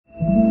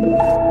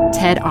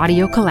TED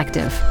Audio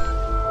Collective.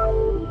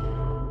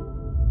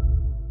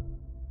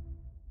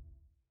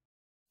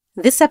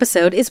 This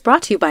episode is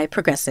brought to you by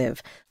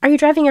Progressive. Are you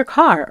driving your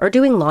car or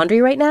doing laundry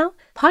right now?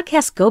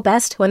 Podcasts go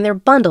best when they're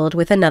bundled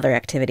with another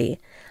activity.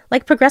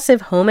 Like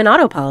Progressive home and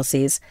auto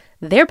policies,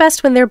 they're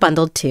best when they're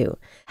bundled too.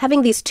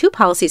 Having these two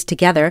policies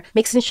together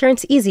makes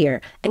insurance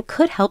easier and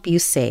could help you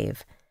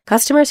save.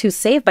 Customers who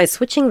save by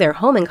switching their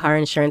home and car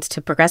insurance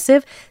to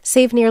Progressive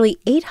save nearly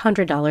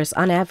 $800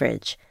 on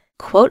average.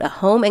 Quote a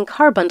home and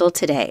car bundle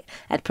today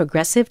at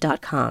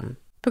Progressive.com.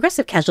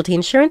 Progressive Casualty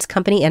Insurance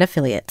Company and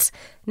Affiliates.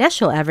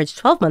 National average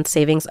 12-month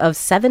savings of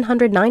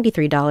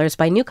 $793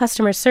 by new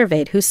customers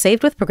surveyed who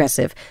saved with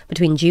Progressive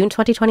between June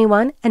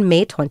 2021 and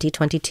May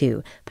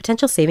 2022.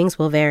 Potential savings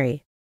will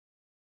vary.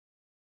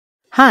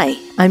 Hi,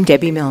 I'm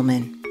Debbie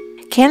Millman.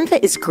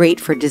 Canva is great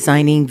for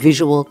designing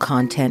visual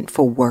content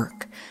for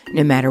work,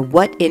 no matter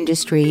what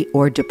industry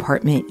or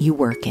department you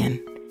work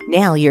in.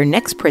 Nail your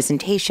next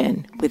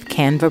presentation with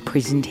Canva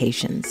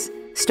Presentations.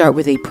 Start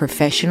with a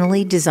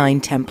professionally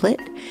designed template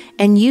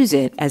and use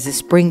it as a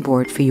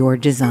springboard for your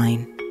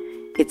design.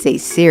 It's a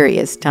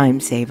serious time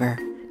saver.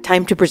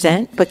 Time to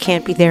present but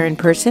can't be there in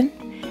person?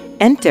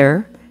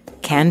 Enter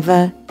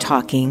Canva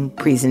Talking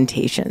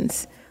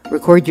Presentations.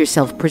 Record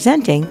yourself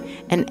presenting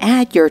and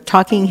add your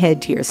talking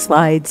head to your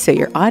slides so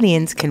your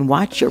audience can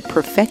watch your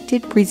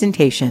perfected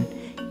presentation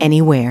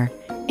anywhere,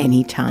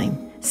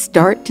 anytime.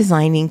 Start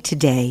designing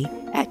today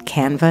at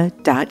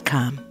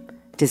canva.com.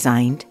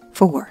 Designed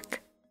for work.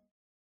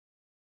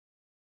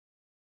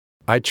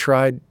 I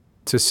tried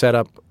to set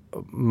up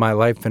my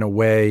life in a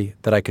way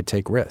that I could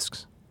take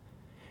risks.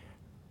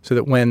 So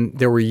that when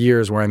there were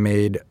years where I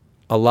made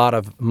a lot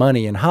of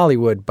money in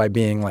Hollywood by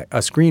being like a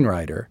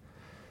screenwriter,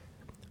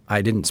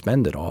 I didn't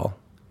spend it all,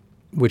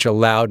 which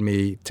allowed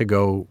me to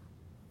go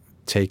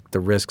take the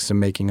risks of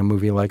making a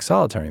movie like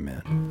Solitary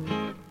Man.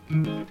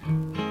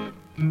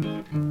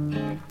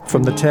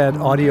 From the TED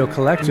Audio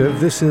Collective,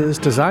 this is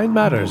Design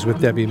Matters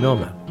with Debbie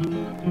Millman.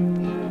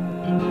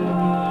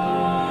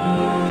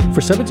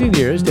 For 17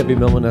 years, Debbie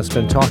Millman has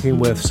been talking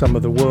with some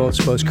of the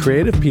world's most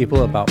creative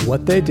people about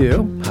what they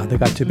do, how they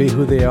got to be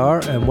who they are,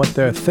 and what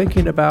they're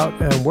thinking about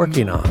and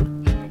working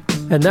on.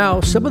 And now,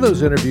 some of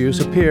those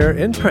interviews appear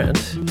in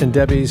print in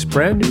Debbie's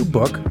brand new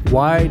book,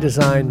 Why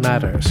Design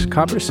Matters: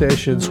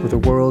 Conversations with the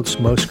World's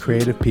Most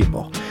Creative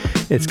People.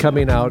 It's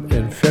coming out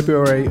in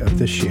February of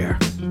this year.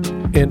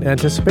 In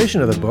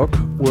anticipation of the book,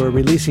 we're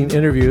releasing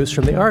interviews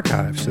from the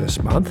archives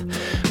this month.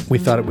 We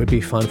thought it would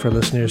be fun for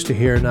listeners to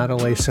hear not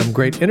only some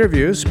great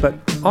interviews, but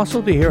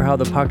also to hear how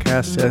the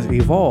podcast has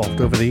evolved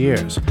over the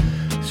years.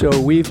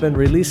 So we've been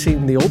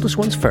releasing the oldest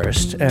ones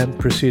first and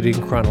proceeding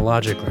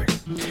chronologically.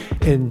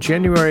 In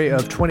January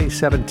of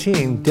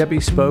 2017, Debbie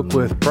spoke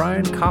with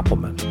Brian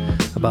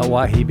Koppelman about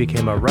why he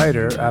became a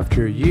writer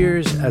after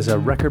years as a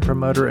record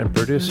promoter and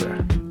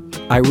producer.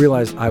 I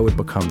realized I would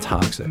become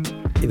toxic,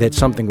 that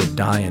something would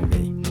die in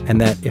me,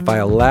 and that if I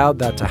allowed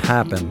that to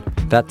happen,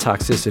 that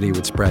toxicity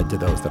would spread to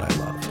those that I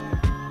loved.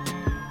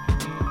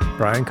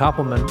 Brian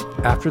Koppelman,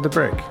 after the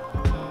break.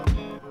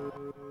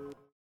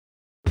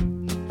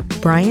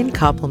 Brian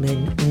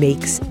Koppelman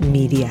makes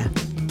media,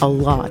 a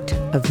lot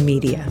of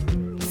media.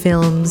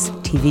 Films,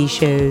 TV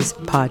shows,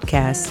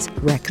 podcasts,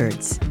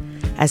 records.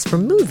 As for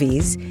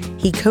movies,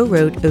 he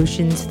co-wrote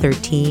Ocean's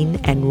 13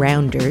 and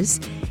Rounders.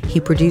 He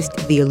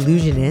produced The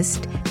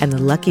Illusionist and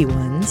The Lucky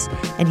Ones,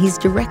 and he's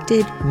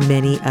directed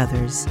many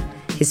others.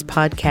 His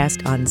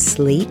podcast on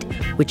Slate,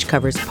 which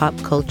covers pop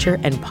culture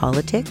and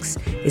politics,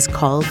 is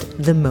called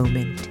The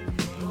Moment.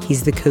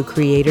 He's the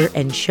co-creator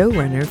and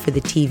showrunner for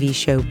the TV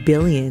show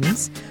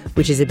Billions,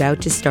 which is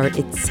about to start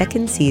its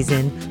second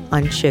season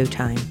on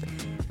Showtime.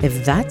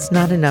 If that's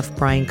not enough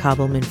Brian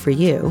Koppelman for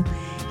you,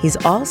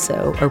 he's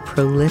also a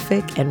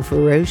prolific and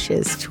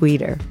ferocious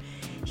tweeter.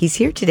 He's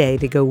here today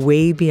to go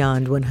way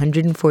beyond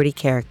 140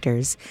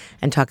 characters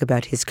and talk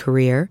about his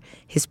career,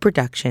 his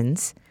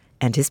productions,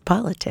 and his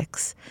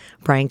politics.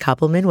 Brian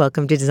Koppelman,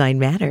 welcome to Design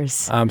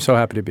Matters. I'm so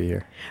happy to be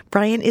here.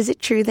 Brian, is it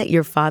true that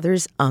your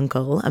father's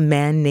uncle, a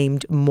man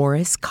named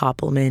Morris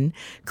Koppelman,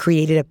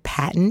 created a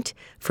patent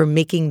for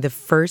making the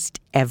first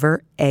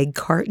ever egg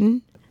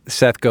carton?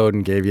 Seth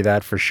Godin gave you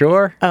that for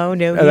sure. Oh,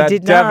 no, that he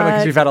did definitely, not.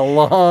 because we've had a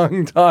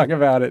long talk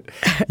about it.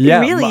 Yeah,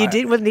 really? You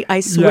did?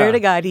 I swear to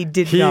God, he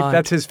did not.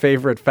 That's his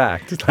favorite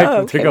fact. To go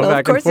back and forth.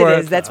 Of course it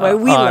is. That's why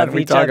we love each other.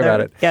 We talk about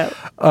it.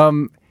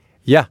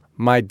 Yeah.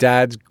 My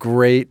dad's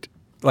great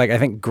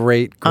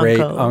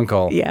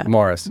uncle,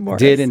 Morris,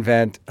 did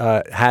invent,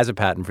 has a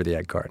patent for the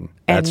egg carton.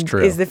 That's and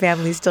true. Is the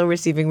family still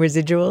receiving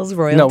residuals,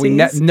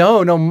 royalties?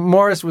 No.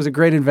 Morris was a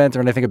great inventor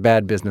and I think a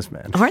bad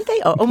businessman. Aren't they?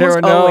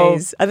 Almost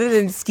always. Other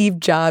than Steve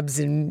Jobs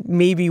and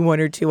maybe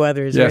one or two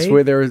others, yes,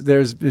 right? Where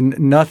there's been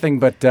nothing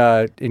but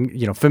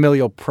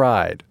familial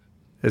pride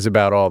is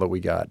about all that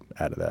we got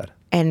out of that.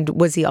 And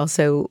was he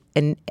also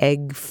an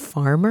egg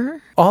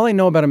farmer? All I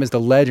know about him is the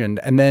legend.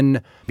 And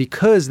then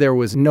because there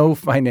was no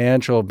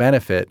financial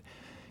benefit,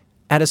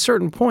 at a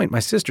certain point, my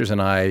sisters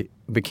and I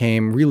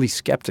became really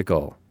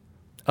skeptical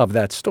of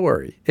that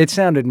story. It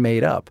sounded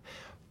made up.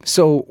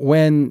 So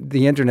when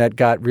the internet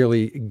got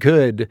really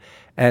good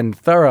and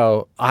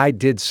thorough, I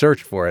did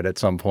search for it at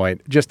some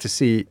point just to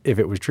see if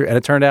it was true. And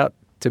it turned out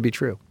to be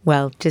true.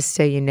 Well, just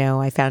so you know,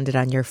 I found it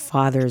on your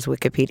father's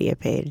Wikipedia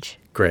page.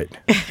 Great.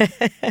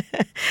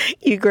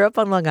 You grew up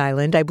on Long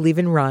Island, I believe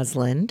in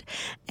Roslyn,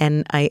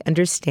 and I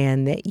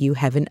understand that you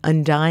have an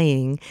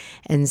undying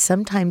and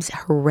sometimes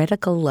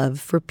heretical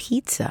love for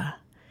pizza.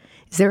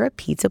 Is there a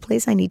pizza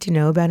place I need to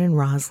know about in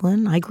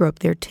Roslyn? I grew up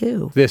there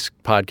too. This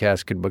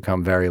podcast could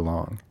become very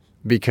long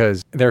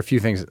because there are a few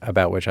things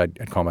about which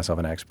I'd call myself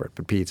an expert,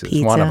 but pizza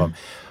is one of them.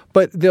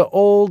 But the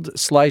old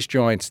slice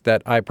joints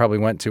that I probably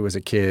went to as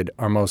a kid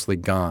are mostly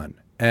gone.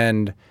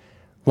 And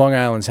Long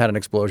Island's had an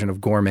explosion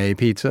of gourmet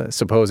pizza,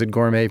 supposed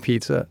gourmet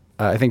pizza.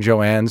 I think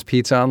Joanne's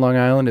Pizza on Long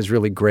Island is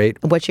really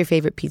great. What's your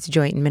favorite pizza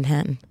joint in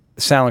Manhattan?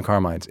 Sal and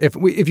Carmine's. If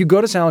you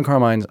go to Sal and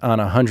Carmine's on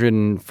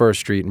 101st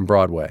Street and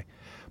Broadway,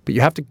 but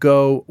you have to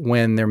go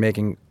when they're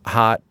making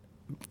hot,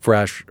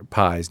 fresh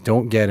pies.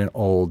 Don't get an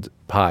old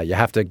pie. You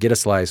have to get a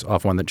slice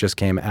off one that just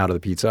came out of the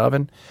pizza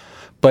oven.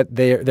 But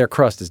their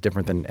crust is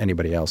different than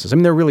anybody else's. I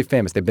mean, they're really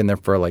famous. They've been there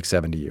for like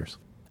 70 years.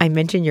 I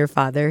mentioned your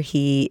father.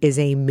 He is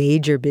a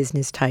major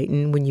business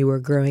titan. When you were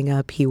growing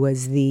up, he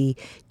was the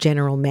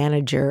general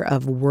manager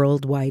of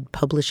worldwide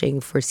publishing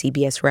for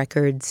CBS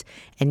Records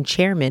and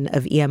chairman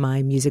of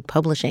EMI Music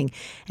Publishing.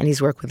 And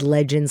he's worked with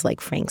legends like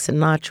Frank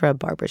Sinatra,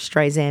 Barbra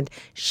Streisand,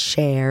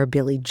 Cher,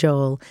 Billy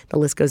Joel. The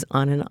list goes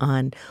on and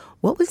on.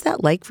 What was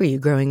that like for you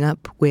growing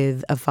up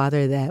with a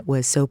father that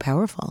was so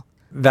powerful?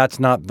 That's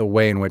not the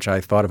way in which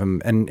I thought of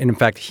him. And in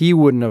fact, he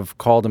wouldn't have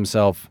called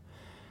himself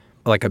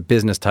like a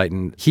business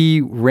titan.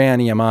 He ran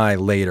EMI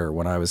later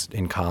when I was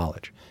in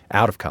college,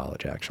 out of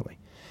college, actually.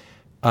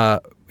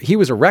 He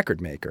was a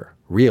record maker,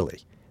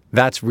 really.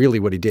 That's really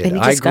what he did.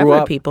 And he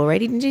discovered people,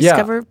 right? He didn't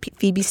discover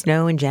Phoebe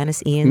Snow and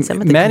Janice Ian,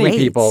 some of the many greats.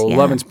 People,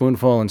 Love and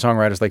Spoonful and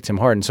songwriters like Tim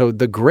Hardin. So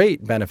the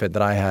great benefit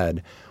that I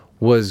had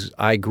was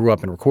I grew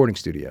up in recording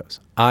studios.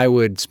 I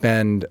would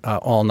spend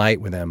all night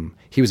with him.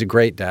 He was a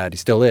great dad. He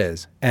still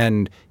is.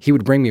 And he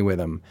would bring me with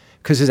him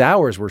because his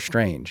hours were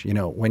strange, you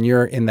know, when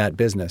you're in that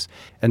business.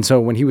 And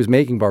so when he was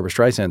making Barbra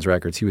Streisand's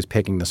records, he was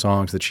picking the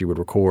songs that she would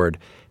record,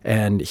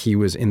 and he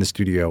was in the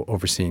studio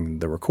overseeing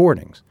the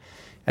recordings.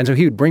 And so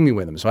he would bring me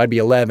with him. So I'd be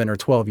 11 or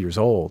 12 years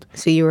old.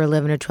 So you were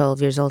 11 or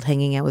 12 years old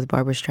hanging out with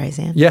Barbra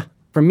Streisand? Yeah.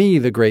 For me,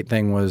 the great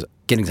thing was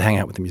getting to hang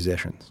out with the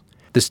musicians.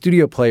 The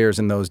studio players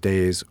in those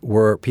days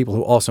were people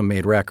who also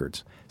made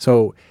records.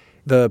 So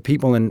the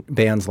people in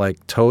bands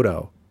like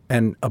Toto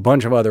and a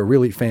bunch of other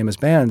really famous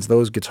bands,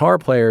 those guitar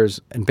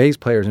players and bass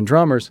players and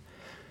drummers,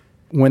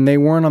 when they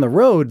weren't on the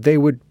road, they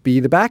would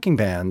be the backing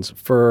bands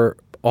for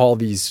all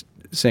these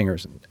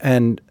singers.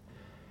 And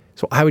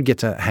so I would get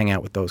to hang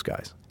out with those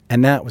guys.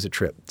 And that was a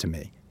trip to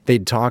me.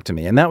 They'd talk to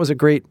me. And that was a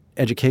great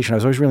education. I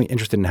was always really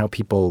interested in how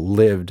people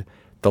lived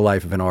the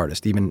life of an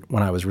artist, even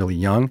when I was really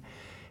young.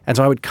 And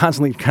so I would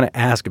constantly kind of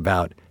ask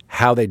about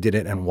how they did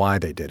it and why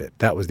they did it.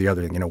 That was the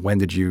other thing. You know, when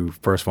did you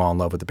first fall in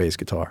love with the bass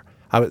guitar?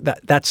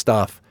 That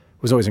stuff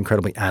was always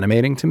incredibly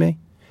animating to me.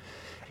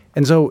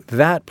 And so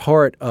that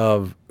part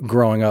of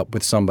growing up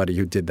with somebody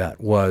who did that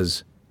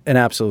was an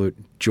absolute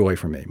joy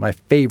for me. My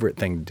favorite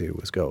thing to do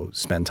was go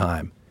spend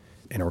time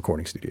in a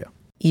recording studio.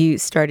 You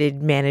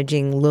started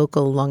managing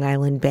local Long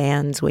Island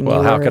bands when you were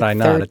 13. Well, how could I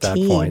not at that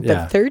point? Yeah.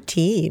 But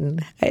 13.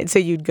 So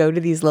you'd go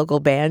to these local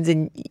bands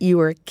and you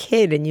were a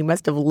kid and you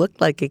must have looked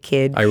like a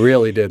kid. I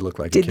really did look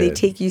like a kid. Did they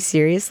take you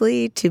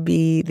seriously to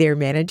be their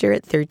manager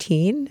at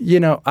 13? You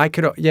know, I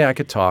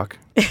could talk.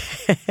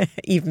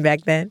 Even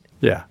back then?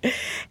 Yeah.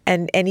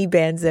 And any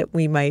bands that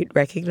we might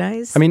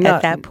recognize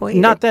at that point?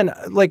 Not then.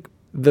 Like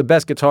the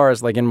best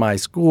guitarist like in my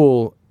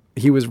school,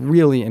 he was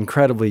really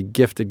incredibly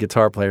gifted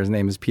guitar player. His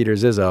name is Peter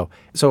Zizzo.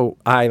 So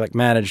I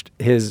managed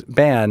his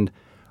band,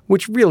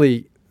 which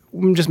really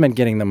just meant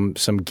getting them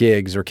some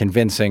gigs or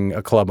convincing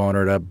a club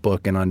owner to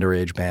book an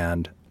underage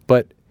band.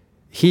 But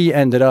he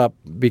ended up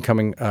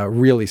becoming a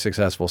really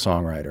successful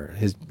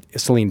songwriter.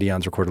 Celine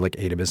Dion's recorded like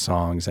 8 of his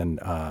songs, and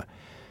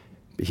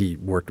he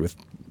worked with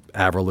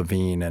Avril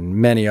Lavigne and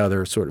many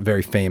other sort of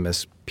very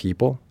famous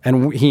people.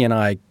 And he and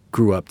I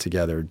grew up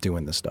together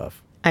doing this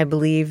stuff. I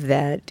believe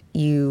that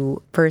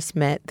you first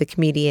met the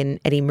comedian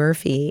Eddie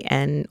Murphy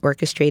and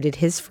orchestrated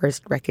his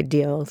first record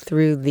deal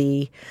through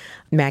the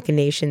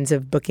machinations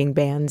of booking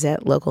bands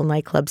at local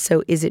nightclubs.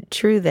 So is it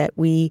true that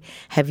we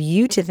have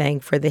you to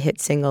thank for the hit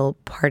single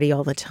Party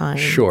All the Time?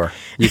 Sure,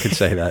 you could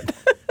say that.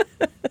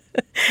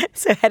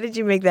 So how did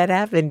you make that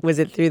happen? Was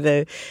it through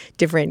the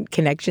different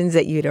connections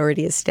that you had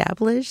already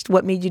established?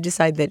 What made you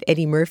decide that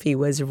Eddie Murphy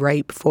was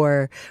ripe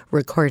for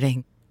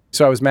recording?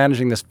 So I was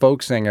managing this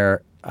folk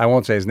singer. I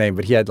won't say his name,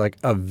 but he had like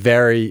a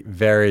very,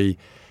 very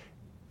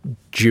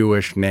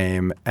Jewish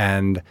name.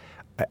 And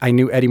I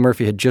knew Eddie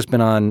Murphy had just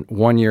been on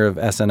 1 year of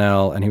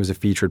SNL, and he was a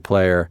featured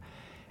player.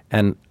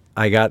 And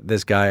I got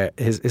this guy,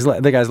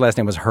 the guy's last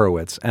name was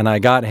Hurwitz, and I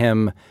got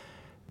him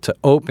to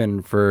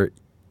open for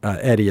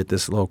Eddie at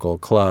this local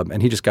club,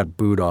 and he just got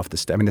booed off the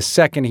stage. I mean, the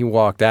second he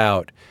walked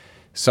out,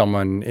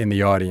 someone in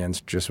the audience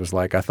just was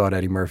like, I thought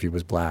Eddie Murphy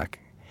was black.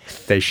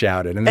 they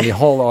shouted. And then the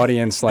whole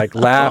audience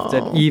laughed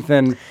at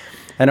Ethan.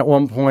 And at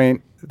one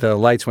point, the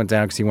lights went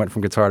down because he went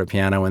from guitar to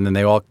piano, and then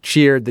they all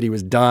cheered that he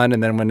was done.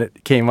 And then when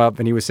it came up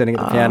and he was sitting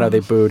at the piano, they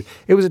booed.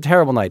 It was a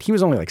terrible night. He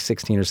was only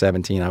 16 or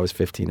 17. I was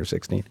 15 or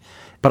 16.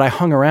 But I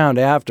hung around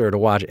after to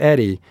watch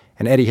Eddie,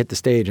 and Eddie hit the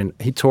stage, and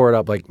he tore it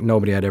up like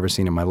nobody I'd ever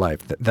seen in my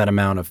life. That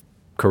amount of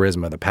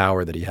charisma, the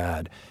power that he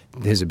had,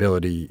 his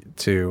ability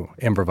to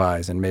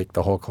improvise and make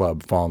the whole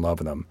club fall in love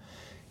with him.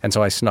 And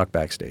so I snuck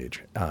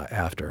backstage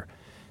after,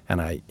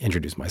 and I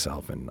introduced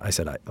myself, and I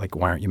said,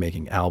 why aren't you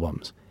making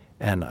albums?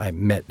 And I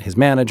met his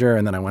manager,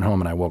 and then I went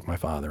home and I woke my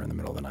father in the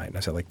middle of the night. And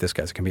I said, this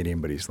guy's a comedian,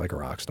 but he's like a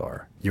rock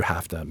star. You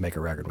have to make a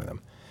record with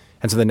him.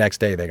 And so the next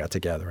day they got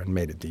together and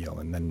made a deal,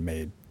 and then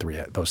made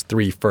those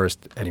three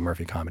first Eddie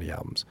Murphy comedy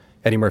albums.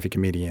 Eddie Murphy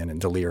Comedian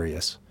and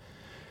Delirious.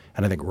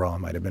 And I think Raw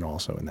might have been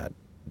also in that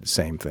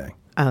same thing.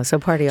 Oh, so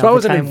Party All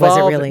the Time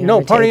wasn't really on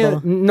the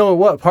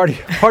table? Party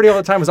All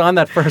the Time was on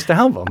that first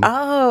album.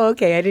 Oh,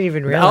 okay. I didn't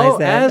even realize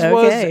that.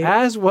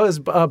 As was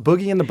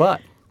Boogie in the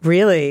Butt.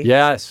 Really?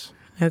 Yes.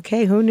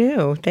 Okay, who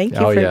knew? Thank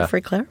you for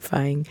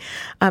clarifying.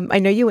 I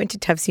know you went to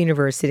Tufts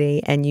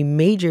University and you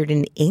majored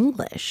in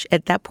English.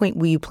 At that point,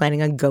 were you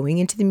planning on going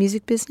into the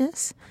music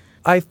business?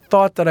 I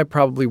thought that I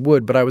probably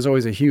would, but I was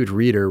always a huge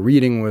reader.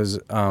 Reading was,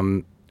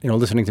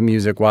 listening to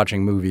music,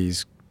 watching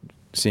movies,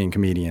 seeing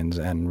comedians,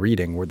 and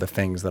reading were the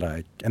things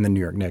and the New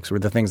York Knicks were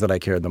the things that I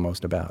cared the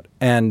most about.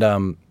 And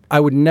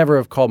I would never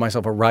have called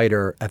myself a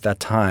writer at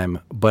that time,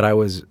 but I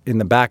was, in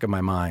the back of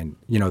my mind,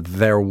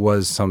 there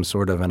was some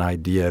sort of an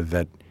idea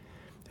that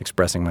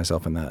expressing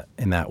myself in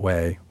that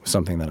way was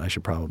something that I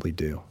should probably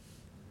do.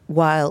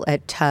 While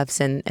at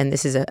Tufts, and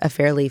this is a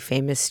fairly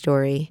famous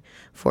story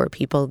for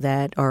people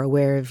that are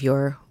aware of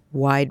your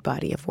wide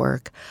body of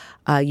work,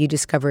 you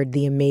discovered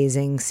the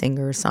amazing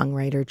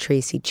singer-songwriter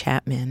Tracy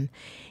Chapman.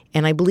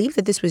 And I believe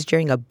that this was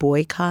during a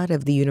boycott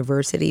of the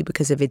university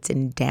because of its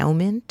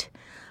endowment.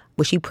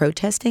 Was she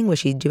protesting? Was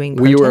she doing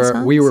protest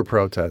songs? We were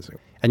protesting.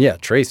 And yeah,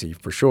 Tracy,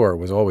 for sure,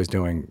 was always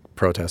doing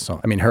protest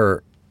songs. I mean,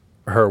 her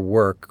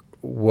work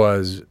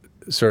was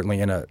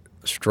certainly in a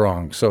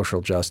strong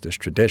social justice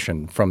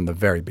tradition from the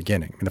very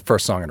beginning. I mean, the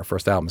first song on her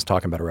first album is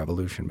talking about a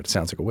revolution, but it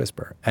sounds like a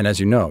whisper. And as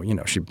you know,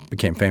 she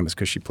became famous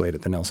because she played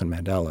at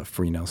the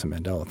Free Nelson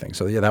Mandela thing.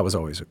 So yeah, that was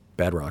always a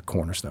bedrock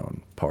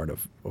cornerstone part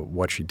of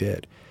what she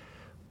did.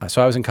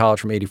 So I was in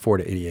college from 84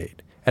 to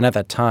 88. And at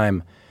that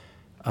time,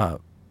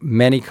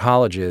 many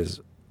colleges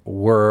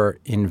were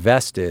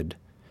invested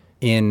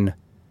in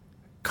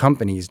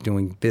companies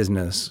doing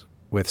business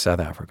with South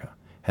Africa.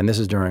 And this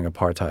is during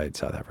apartheid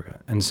South Africa.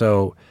 And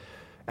so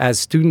as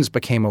students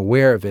became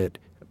aware of it,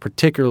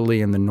 particularly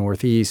in the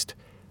Northeast,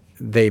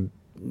 they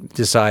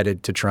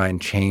decided to try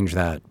and change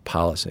that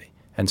policy.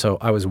 And so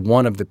I was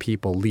one of the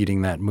people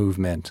leading that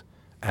movement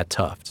at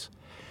Tufts.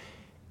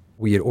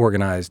 We had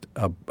organized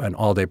an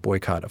all-day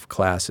boycott of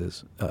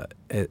classes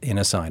in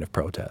a sign of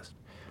protest.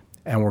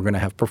 And we're going to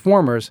have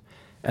performers.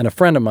 And a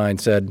friend of mine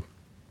said,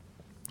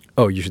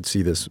 oh, you should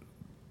see this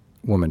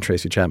woman,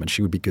 Tracy Chapman.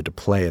 She would be good to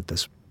play at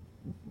this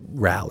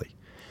rally.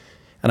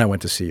 And I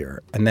went to see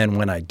her. And then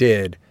when I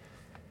did,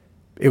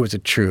 it was a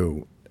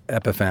true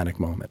epiphanic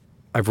moment.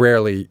 I've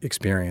rarely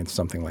experienced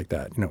something like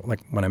that.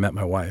 Like when I met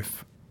my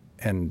wife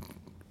and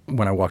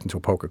when I walked into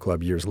a poker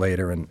club years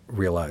later and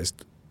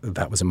realized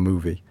that was a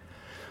movie.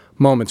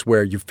 Moments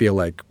where you feel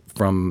like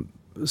from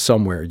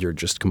somewhere you're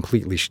just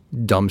completely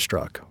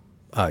dumbstruck.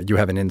 You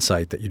have an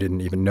insight that you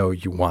didn't even know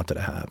you wanted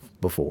to have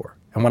before.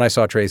 And when I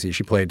saw Tracy,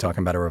 she played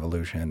talking about a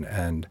revolution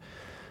and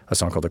a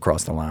song called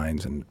Across the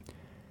Lines, and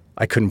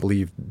I couldn't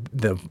believe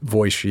the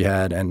voice she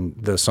had and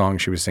the song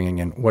she was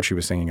singing and what she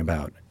was singing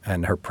about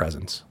and her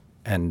presence.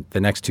 And the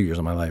next 2 years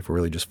of my life were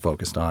really just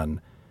focused on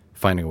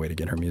finding a way to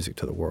get her music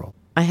to the world.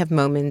 I have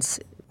moments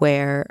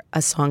where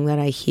a song that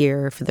I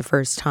hear for the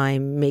first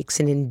time makes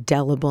an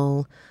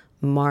indelible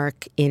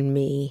mark in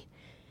me.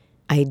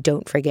 I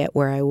don't forget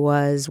where I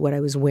was, what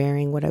I was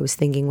wearing, what I was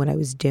thinking, what I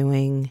was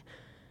doing.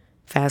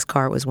 Fast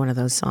Car was one of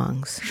those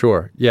songs.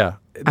 Sure, yeah.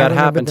 That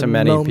happened to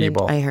many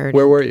people. I heard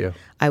Where were you?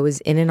 I was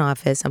in an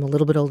office. I'm a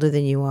little bit older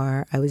than you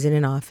are. I was in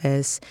an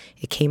office.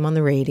 It came on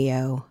the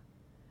radio,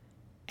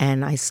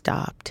 and I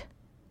stopped.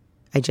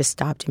 I just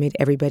stopped. I made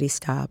everybody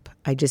stop.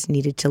 I just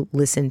needed to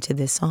listen to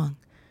this song.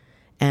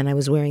 And I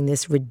was wearing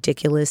this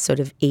ridiculous sort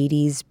of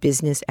 80s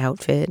business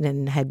outfit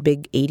and had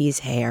big 80s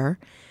hair.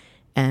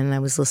 And I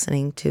was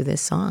listening to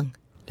this song.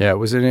 Yeah, it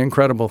was an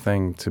incredible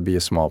thing to be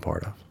a small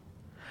part of.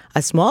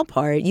 A small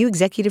part? You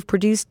executive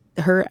produced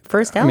her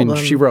first album. I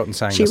mean, she wrote and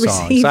sang the songs. She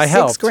received I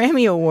helped. 6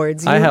 Grammy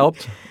Awards. I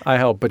helped,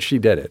 but she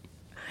did it.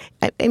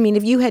 I mean,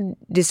 if you had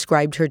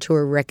described her to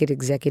a record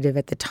executive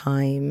at the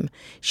time,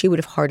 she would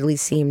have hardly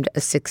seemed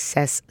a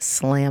success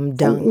slam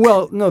dunk.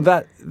 Well, no,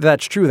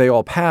 that's true. They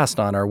all passed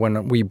on her.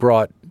 When we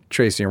brought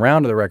Tracy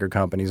around to the record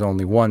companies,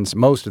 only once,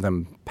 most of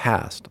them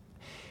passed.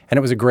 And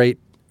it was a great,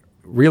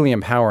 really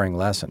empowering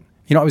lesson.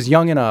 I was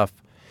young enough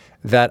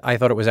that I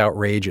thought it was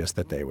outrageous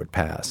that they would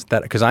pass.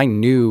 Because I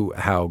knew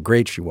how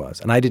great she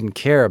was. And I didn't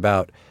care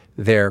about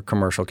their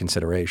commercial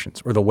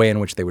considerations, or the way in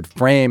which they would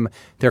frame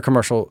their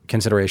commercial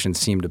considerations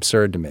seemed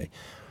absurd to me.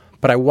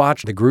 But I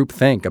watched the group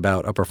think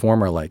about a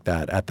performer like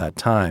that at that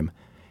time,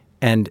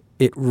 and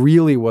it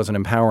really was an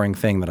empowering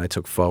thing that I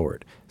took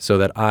forward, so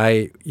that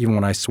even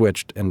when I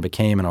switched and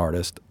became an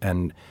artist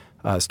and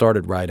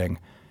started writing,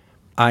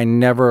 I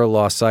never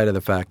lost sight of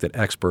the fact that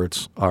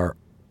experts are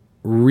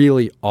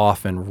really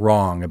often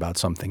wrong about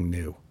something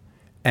new.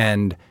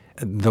 And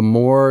the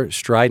more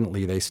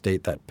stridently they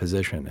state that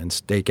position and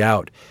stake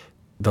out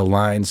the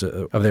lines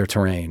of their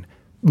terrain,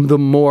 the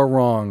more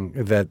wrong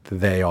that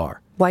they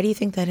are. Why do you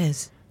think that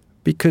is?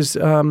 Because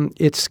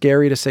it's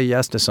scary to say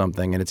yes to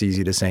something and it's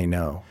easy to say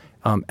no.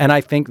 And I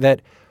think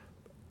that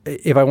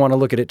if I want to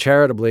look at it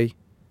charitably,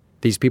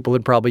 these people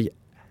had probably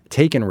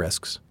taken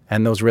risks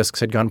and those risks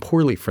had gone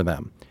poorly for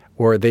them.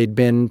 Or they'd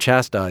been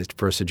chastised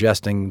for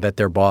suggesting that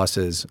their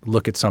bosses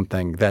look at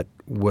something that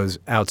was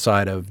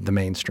outside of the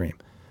mainstream.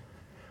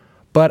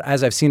 But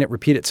as I've seen it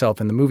repeat itself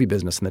in the movie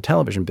business and the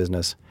television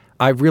business,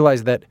 I've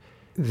realized that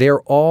they're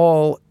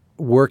all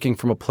working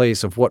from a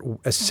place of what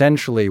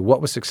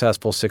was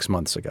successful 6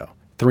 months ago,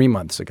 3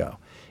 months ago.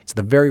 It's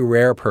the very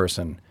rare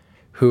person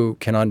who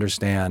can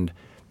understand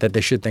that they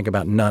should think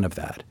about none of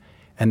that.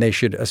 And they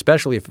should,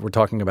 especially if we're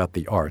talking about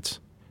the arts,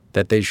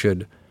 that they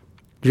should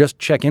just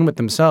check in with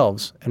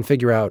themselves and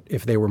figure out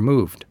if they were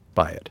moved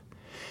by it.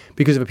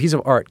 Because if a piece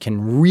of art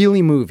can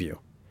really move you,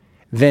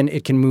 then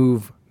it can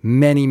move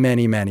many,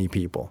 many, many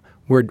people.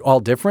 We're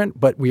all different,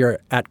 but we are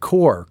at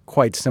core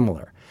quite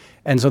similar.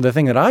 And so the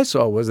thing that I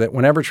saw was that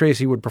whenever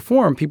Tracy would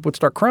perform, people would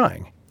start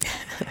crying.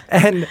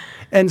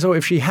 And so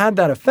if she had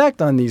that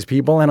effect on these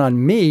people and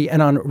on me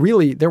and on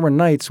really, there were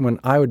nights when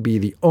I would be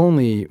the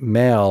only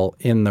male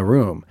in the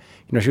room.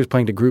 You know, she was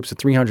playing to groups of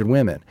 300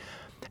 women.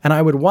 And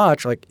I would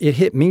watch, like, it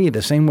hit me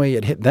the same way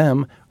it hit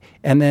them.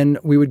 And then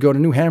we would go to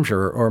New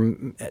Hampshire or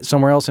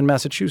somewhere else in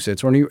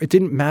Massachusetts. It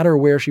didn't matter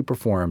where she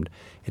performed.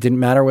 It didn't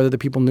matter whether the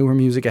people knew her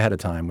music ahead of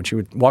time. When she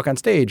would walk on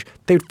stage,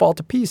 they would fall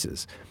to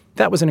pieces.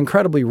 That was an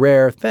incredibly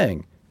rare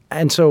thing.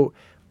 And so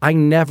I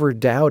never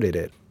doubted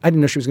it. I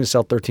didn't know she was going to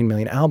sell 13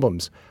 million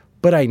albums,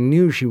 but I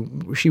knew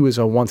she was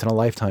a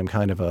once-in-a-lifetime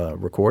kind of a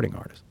recording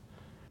artist.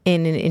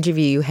 In an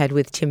interview you had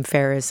with Tim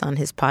Ferriss on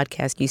his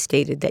podcast, you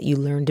stated that you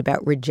learned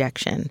about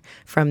rejection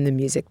from the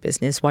music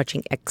business.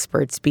 Watching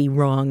experts be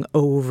wrong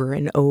over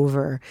and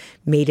over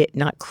made it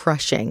not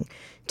crushing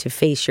to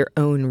face your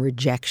own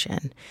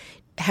rejection.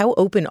 How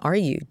open are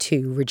you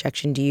to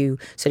rejection? Do you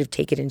sort of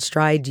take it in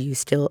stride? Do you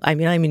still,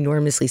 I'm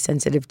enormously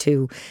sensitive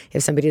to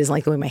if somebody doesn't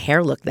like the way my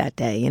hair looked that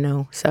day, you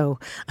know, so.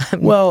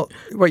 Well,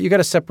 you got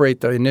to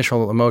separate the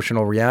initial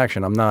emotional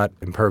reaction. I'm not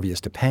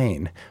impervious to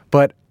pain,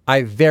 but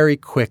I very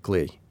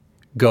quickly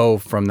go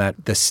from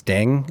the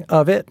sting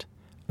of it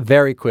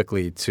very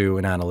quickly to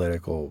an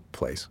analytical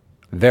place.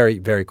 Very,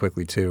 very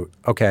quickly to,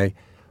 okay,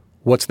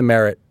 what's the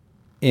merit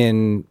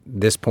in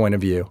this point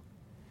of view?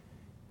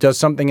 Does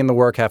something in the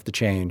work have to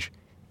change?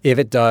 If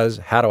it does,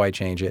 how do I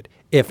change it?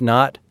 If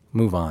not,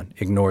 move on.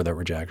 Ignore the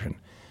rejection.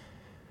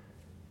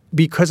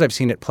 Because I've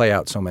seen it play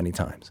out so many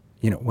times.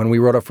 You know, when we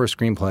wrote our first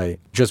screenplay,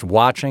 just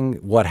watching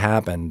what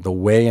happened, the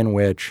way in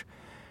which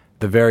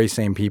the very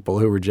same people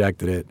who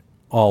rejected it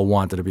all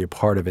wanted to be a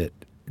part of it,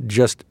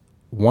 just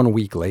 1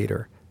 week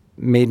later,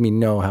 made me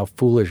know how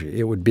foolish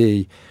it would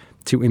be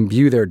to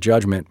imbue their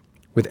judgment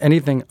with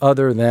anything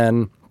other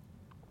than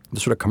the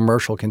sort of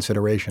commercial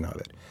consideration of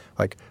it.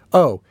 Like,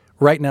 oh,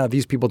 right now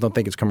these people don't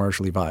think it's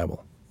commercially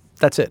viable.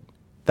 That's it.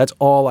 That's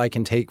all I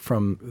can take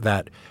from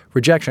that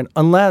rejection,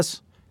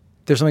 unless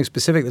there's something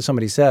specific that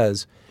somebody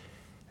says.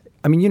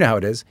 I mean, you know how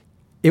it is.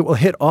 It will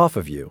hit off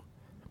of you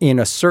in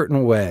a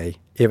certain way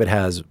if it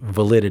has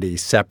validity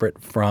separate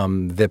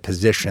from the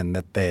position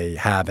that they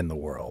have in the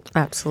world.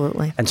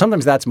 Absolutely. And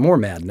sometimes that's more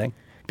maddening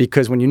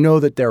because when you know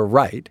that they're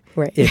right,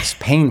 it's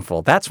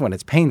painful. That's when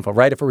it's painful,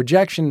 right? If a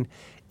rejection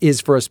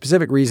is for a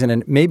specific reason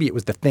and maybe it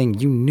was the thing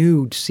you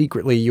knew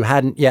secretly you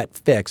hadn't yet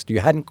fixed, you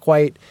hadn't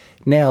quite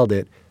nailed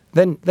it,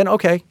 then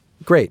okay,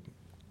 great.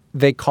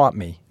 They caught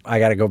me. I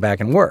got to go back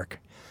and work.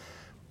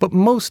 But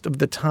most of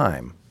the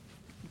time,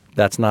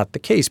 that's not the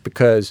case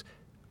because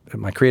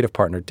my creative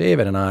partner,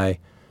 David, and I,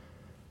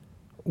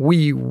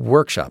 we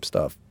workshop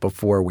stuff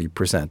before we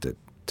present it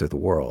to the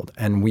world.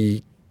 And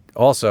we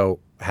also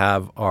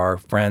have our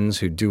friends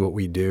who do what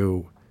we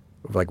do,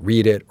 like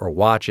read it or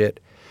watch it,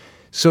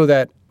 so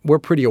that we're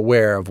pretty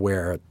aware of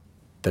where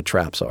the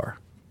traps are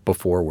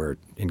before we're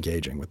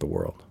engaging with the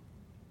world.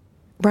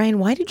 Brian,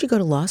 why did you go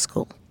to law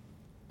school?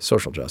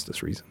 Social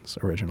justice reasons,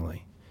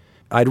 originally.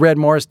 I'd read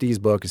Morris Dee's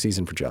book, A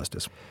Season for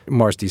Justice.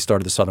 Morris Dee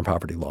started the Southern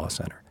Poverty Law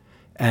Center.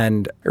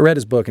 And I read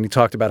his book, and he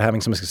talked about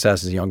having some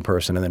success as a young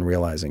person and then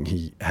realizing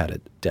he had a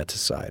debt to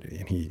society.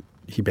 And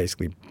he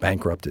basically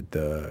bankrupted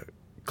the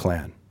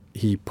Klan.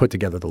 He put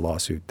together the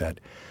lawsuit that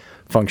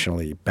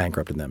functionally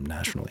bankrupted them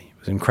nationally. It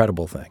was an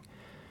incredible thing.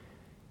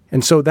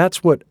 And so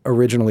that's what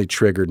originally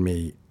triggered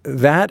me.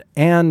 That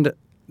and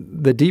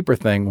the deeper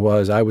thing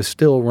was I was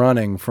still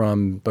running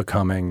from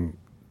becoming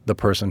the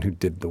person who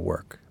did the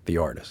work, the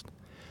artist.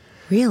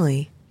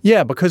 Really?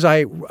 Yeah, because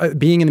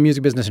being in the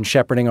music business and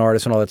shepherding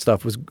artists and all that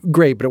stuff was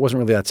great, but it wasn't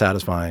really that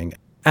satisfying.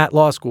 At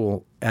law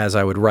school, as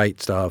I would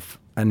write stuff,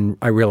 and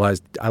I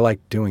realized I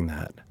liked doing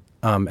that.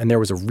 And there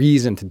was a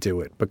reason to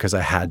do it because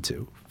I had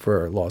to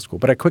for law school.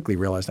 But I quickly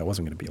realized I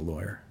wasn't going to be a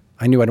lawyer.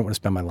 I knew I didn't want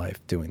to spend my life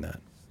doing that.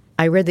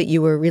 I read that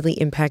you were really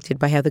impacted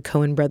by how the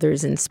Coen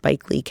brothers and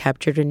Spike Lee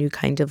captured a new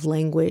kind of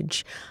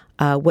language,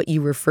 what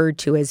you referred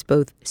to as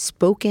both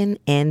spoken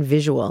and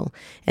visual.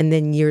 And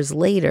then years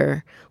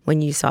later,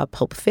 when you saw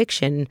Pulp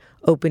Fiction,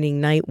 opening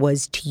night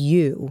was to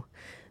you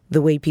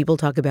the way people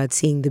talk about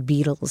seeing the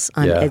Beatles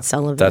on Ed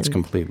Sullivan. That's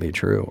completely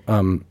true.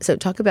 So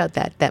talk about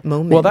that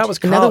moment. Well, that was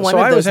another one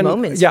of those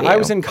moments. Yeah, I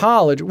was in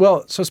college.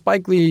 Well, so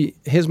Spike Lee,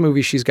 his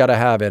movie She's Gotta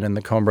Have It and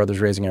the Coen brothers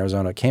Raising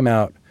Arizona came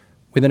out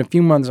within a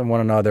few months of one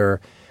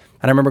another.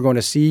 And I remember going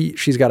to see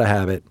She's Gotta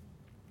Have It.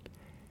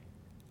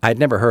 I'd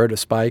never heard of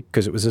Spike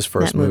because it was his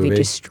first movie. That movie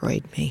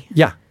destroyed me.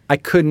 Yeah, I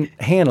couldn't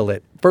handle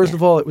it. First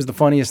of all, it was the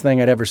funniest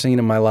thing I'd ever seen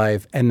in my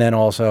life. And then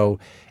also,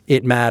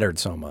 it mattered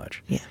so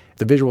much. Yeah.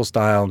 The visual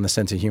style and the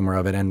sense of humor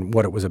of it and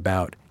what it was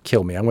about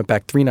killed me. I went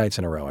back 3 nights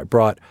in a row.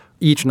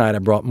 Each night I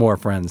brought more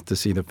friends to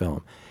see the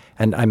film.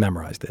 And I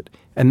memorized it.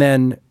 And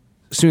then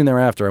soon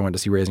thereafter, I went to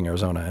see Raising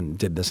Arizona and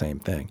did the same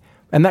thing.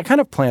 And that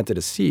kind of planted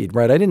a seed,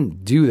 right? I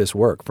didn't do this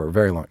work for a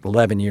very long,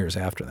 11 years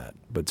after that,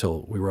 but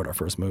till we wrote our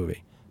first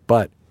movie.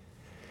 But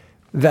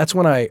that's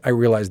when I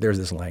realized there's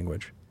this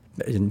language,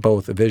 in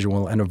both a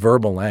visual and a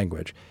verbal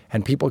language.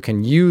 And people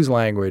can use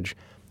language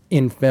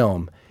in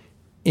film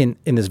in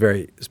this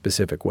very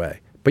specific way.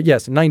 But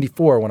yes, in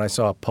 94, when I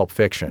saw Pulp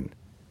Fiction,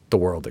 the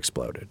world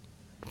exploded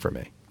for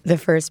me. The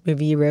first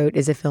movie you wrote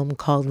is a film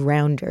called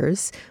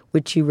Rounders,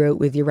 which you wrote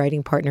with your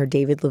writing partner,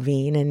 David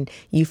Levine. And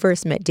you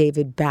first met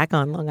David back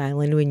on Long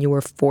Island when you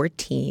were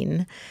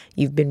 14.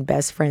 You've been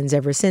best friends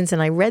ever since.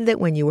 And I read that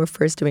when you were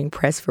first doing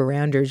press for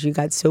Rounders, you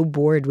got so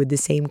bored with the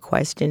same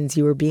questions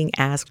you were being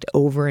asked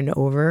over and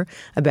over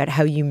about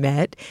how you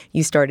met.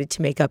 You started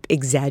to make up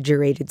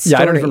exaggerated stories.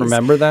 Yeah, I don't even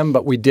remember them,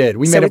 but we did.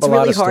 We made up a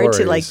lot of stories. So it's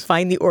really hard to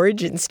find the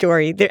origin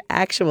story, the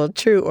actual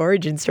true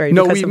origin story.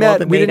 No, we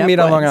didn't meet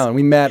on Long Island.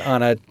 We met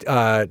on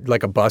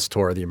a bus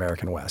tour of the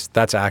American West.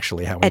 That's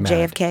actually how we met.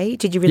 At JFK?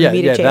 Did you really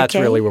meet at JFK? Yeah, that's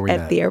really where we met.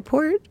 At the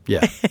airport?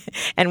 Yeah.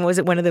 And was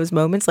it one of those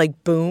moments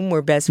like, boom,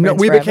 we're best friends No,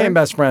 we forever? became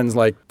best friends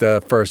like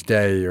the first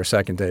day or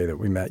second day that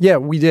we met. Yeah,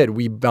 we did.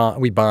 We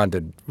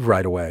bonded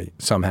right away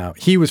somehow.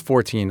 He was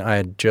 14. I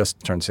had just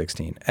turned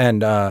 16.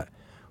 And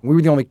we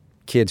were the only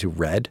kids who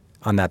read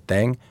on that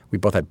thing. We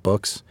both had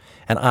books.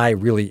 And I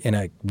really, in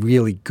a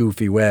really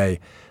goofy way,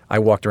 I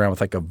walked around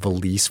with like a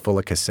valise full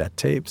of cassette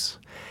tapes.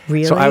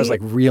 Really? So I was like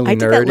really nerdy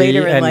and geeky. I did that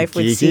later in life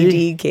with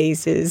CD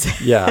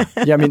cases. Yeah.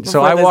 I mean,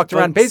 so I walked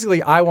around.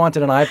 Basically, I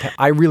wanted an iPad.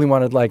 I really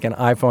wanted like an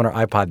iPhone or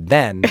iPod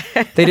then.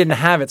 They didn't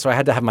have it, so I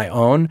had to have my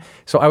own.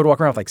 So I would walk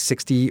around with like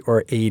 60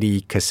 or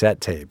 80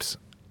 cassette tapes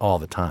all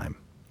the time.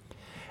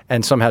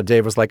 And somehow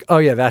Dave was like, oh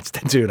yeah, that's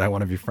the dude I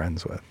want to be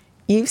friends with.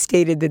 You've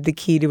stated that the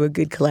key to a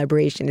good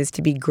collaboration is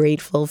to be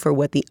grateful for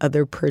what the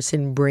other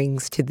person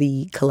brings to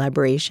the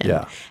collaboration.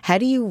 Yeah. How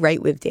do you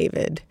write with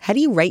David? How do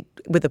you write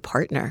with a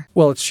partner?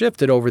 Well, it's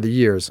shifted over the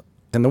years.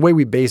 And the way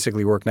we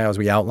basically work now is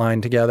we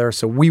outline together.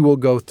 So we will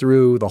go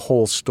through the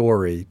whole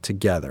story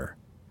together.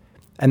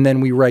 And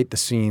then we write the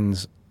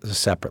scenes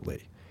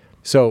separately.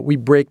 So we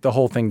break the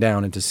whole thing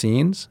down into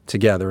scenes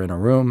together in a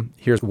room.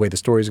 Here's the way the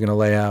story is going to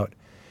lay out.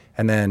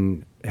 And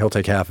then he'll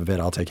take half of it,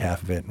 I'll take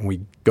half of it. And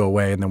we go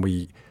away and then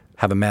we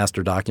have a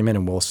master document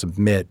and we'll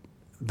submit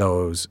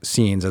those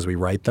scenes as we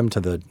write them to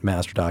the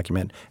master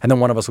document. And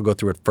then one of us will go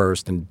through it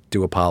first and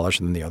do a polish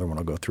and then the other one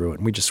will go through it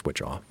and we just switch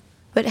off.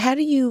 But how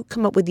do you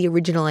come up with the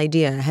original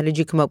idea? How did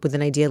you come up with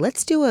an idea?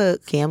 Let's do a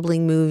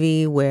gambling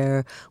movie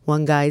where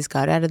one guy's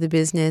got out of the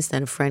business,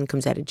 then a friend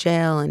comes out of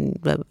jail and,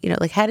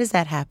 how does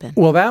that happen?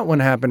 Well, that one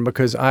happened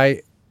because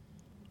I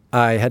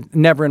had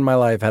never in my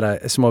life had I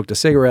smoked a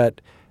cigarette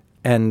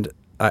and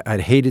I'd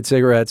hated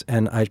cigarettes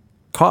and I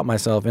caught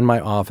myself in my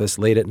office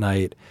late at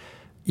night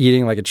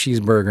eating like a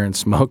cheeseburger and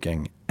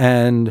smoking.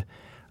 And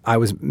I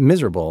was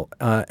miserable.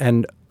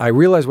 And I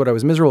realized what I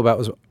was miserable about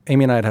was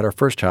Amy and I had our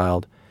first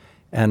child.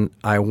 And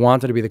I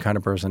wanted to be the kind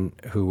of person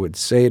who would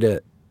say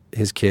to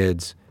his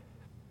kids,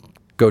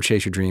 go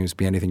chase your dreams,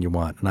 be anything you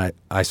want. And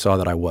I saw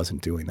that I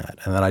wasn't doing that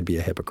and that I'd be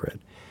a hypocrite.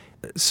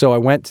 So I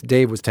went,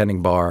 Dave was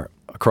tending bar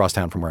across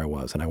town from where I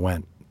was. And I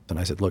went and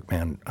I said, look,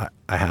 man,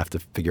 I have to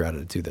figure out how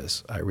to do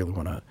this. I really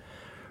want to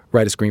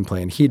write a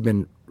screenplay. And he'd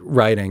been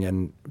writing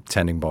and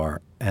tending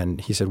bar.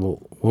 And he said,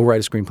 well, we'll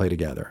write a screenplay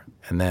together.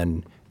 And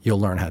then you'll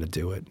learn how to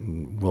do it.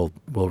 And we'll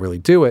really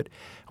do it.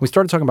 And we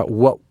started talking about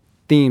what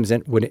themes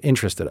would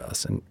interested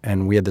us.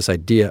 And we had this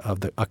idea of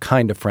a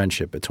kind of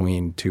friendship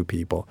between two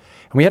people.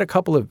 And we had a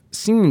couple of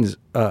scenes,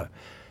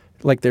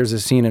 like there's a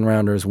scene in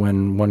Rounders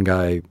when one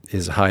guy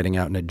is hiding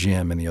out in a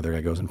gym and the other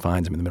guy goes and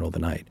finds him in the middle of the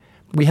night.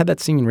 We had that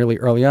scene really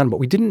early on, but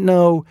we didn't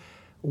know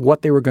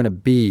what they were going to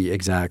be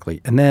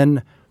exactly. And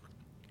then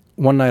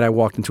one night I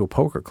walked into a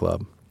poker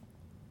club,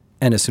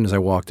 and as soon as I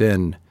walked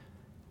in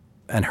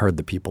and heard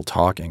the people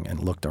talking and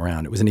looked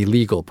around, it was an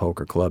illegal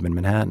poker club in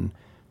Manhattan.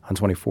 on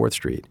 24th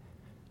Street.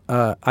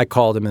 I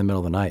called him in the middle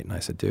of the night and I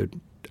said, dude,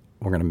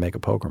 we're going to make a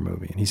poker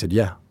movie. And he said,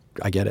 yeah,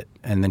 I get it.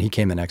 And then he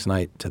came the next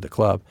night to the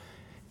club,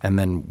 and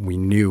then we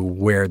knew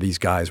where these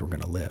guys were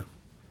going to live.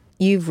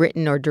 You've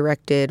written or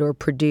directed or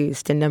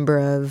produced a number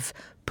of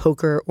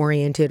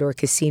poker-oriented or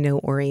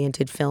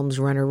casino-oriented films,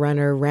 Runner,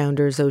 Runner,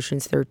 Rounders,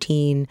 Ocean's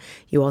 13.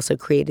 You also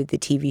created the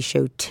TV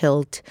show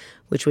Tilt,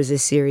 which was a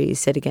series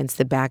set against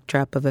the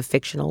backdrop of a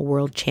fictional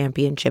world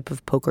championship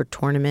of poker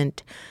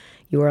tournament.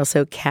 You were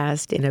also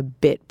cast in a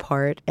bit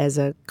part as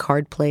a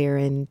card player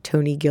in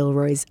Tony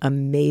Gilroy's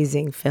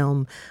amazing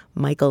film,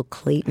 Michael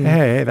Clayton.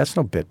 Hey, that's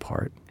no bit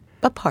part.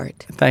 A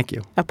part. Thank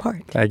you. A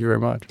part. Thank you very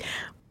much.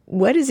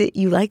 What is it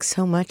you like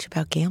so much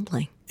about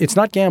gambling? It's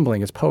not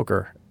gambling, it's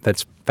poker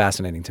that's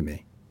fascinating to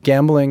me.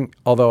 Gambling,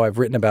 although I've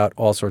written about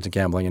all sorts of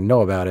gambling and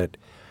know about it,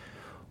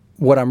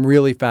 what I'm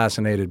really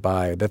fascinated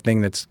by, the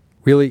thing that's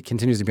really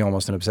continues to be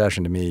almost an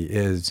obsession to me,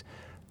 is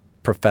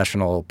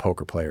professional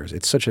poker players.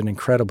 It's such an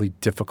incredibly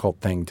difficult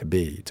thing to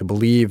be, to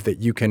believe that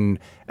you can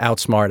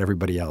outsmart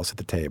everybody else at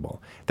the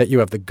table, that you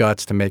have the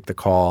guts to make the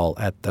call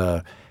at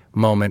the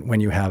moment when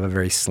you have a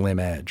very slim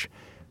edge,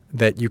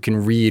 that you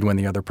can read when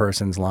the other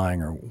person's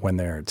lying or when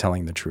they're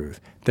telling the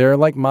truth. They're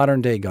like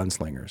modern-day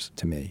gunslingers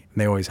to me,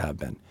 and they always have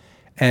been.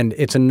 And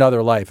it's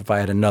another life. If I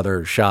had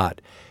another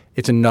shot,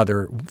 it's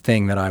another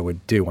thing that I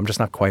would do. I'm just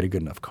not quite a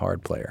good enough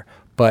card player.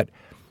 But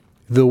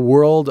the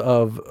world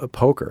of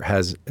poker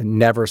has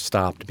never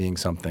stopped being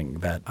something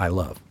that I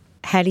love.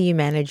 How do you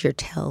manage your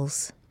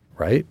tells?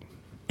 Right?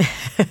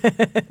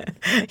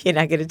 You're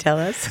not going to tell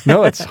us?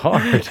 No, it's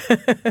hard.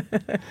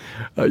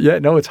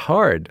 It's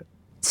hard.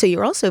 So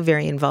you're also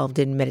very involved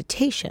in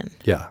meditation.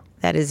 Yeah.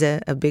 That is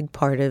a big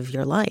part of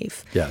your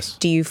life. Yes.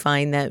 Do you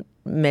find that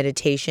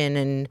meditation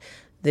and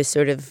this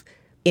sort of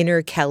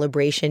inner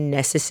calibration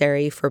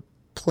necessary for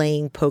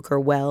playing poker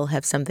well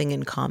have something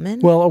in common?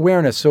 Well,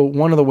 awareness. So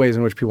one of the ways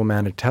in which people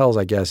manage tells,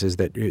 I guess, is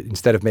that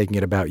instead of making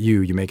it about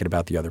you, you make it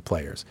about the other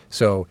players.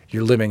 So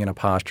you're living in a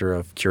posture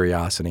of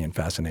curiosity and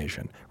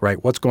fascination,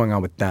 right? What's going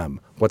on with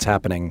them? What's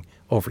happening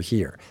over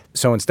here?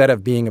 So instead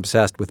of being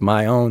obsessed with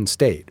my own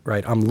state,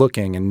 right, I'm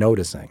looking and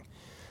noticing.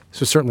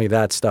 So certainly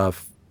that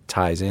stuff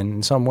ties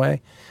in some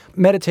way.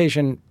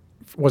 Meditation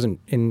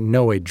wasn't in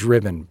no way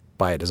driven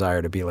by a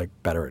desire to be like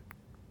better at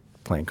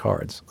playing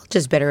cards.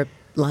 Just better at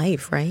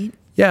life, right?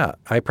 Yeah,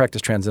 I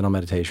practice transcendental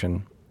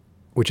meditation,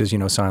 which is,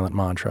 silent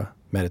mantra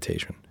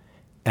meditation.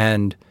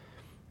 And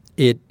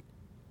it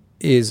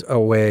is a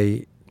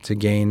way to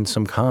gain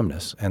some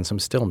calmness and some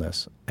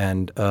stillness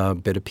and a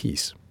bit of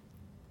peace.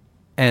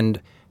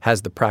 And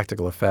has the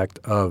practical effect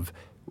of,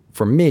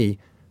 for me,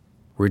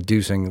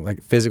 reducing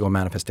like physical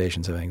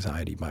manifestations of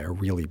anxiety by a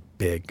really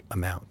big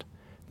amount.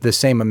 The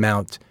same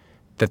amount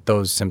that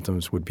those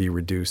symptoms would be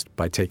reduced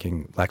by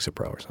taking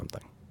Lexapro or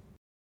something.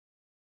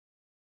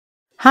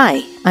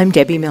 Hi, I'm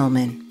Debbie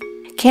Millman.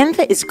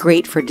 Canva is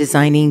great for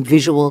designing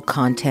visual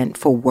content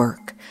for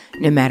work,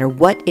 no matter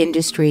what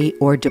industry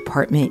or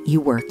department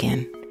you work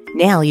in.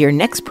 Nail your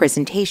next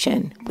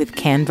presentation with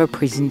Canva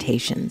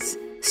Presentations.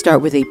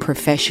 Start with a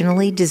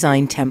professionally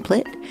designed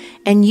template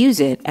and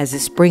use it as a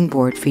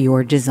springboard for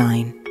your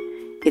design.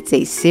 It's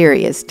a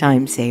serious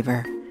time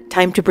saver.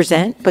 Time to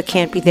present but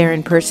can't be there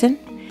in person?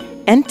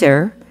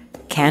 Enter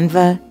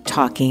Canva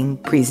Talking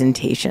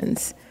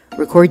Presentations.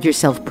 Record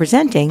yourself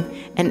presenting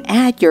and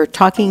add your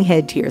talking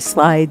head to your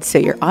slides so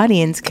your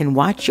audience can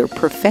watch your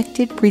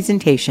perfected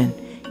presentation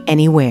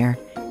anywhere,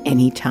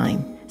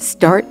 anytime.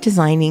 Start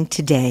designing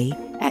today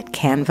at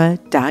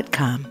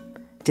canva.com.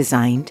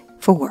 Designed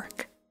for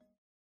work.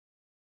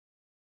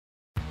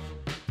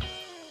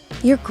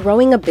 You're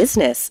growing a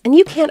business and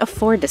you can't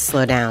afford to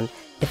slow down.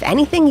 If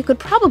anything, you could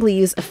probably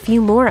use a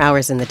few more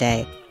hours in the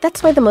day.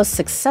 That's why the most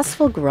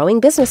successful growing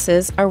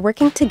businesses are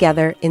working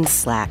together in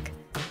Slack.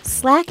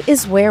 Slack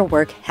is where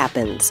work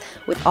happens,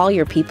 with all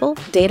your people,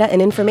 data,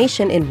 and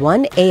information in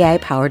one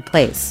AI-powered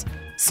place.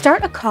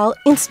 Start a call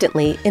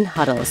instantly in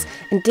huddles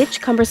and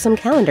ditch cumbersome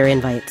calendar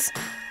invites.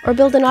 Or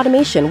build an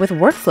automation with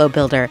Workflow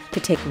Builder to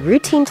take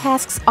routine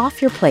tasks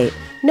off your plate,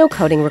 no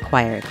coding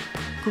required.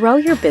 Grow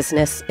your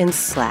business in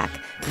Slack.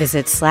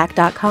 Visit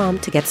slack.com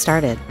to get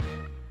started.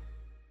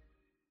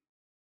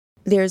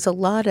 There's a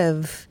lot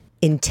of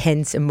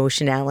intense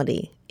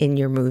emotionality in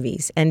your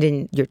movies and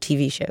in your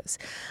TV shows.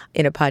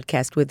 In a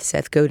podcast with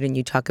Seth Godin,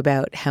 you talk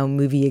about how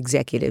movie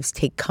executives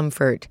take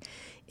comfort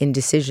in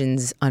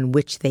decisions on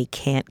which they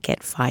can't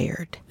get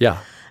fired. Yeah.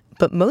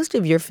 But most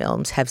of your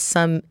films have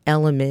some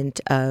element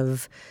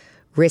of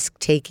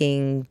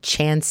risk-taking,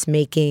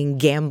 chance-making,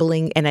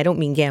 gambling. And I don't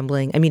mean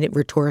gambling. I mean it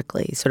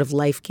rhetorically, sort of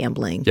life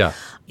gambling. Yeah.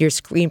 Your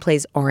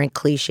screenplays aren't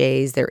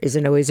cliches. There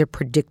isn't always a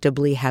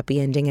predictably happy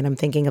ending. And I'm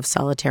thinking of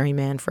Solitary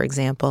Man, for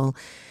example.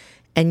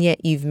 And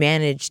yet you've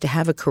managed to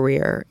have a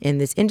career in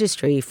this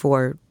industry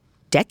for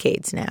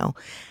decades now.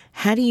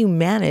 How do you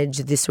manage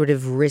this sort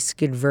of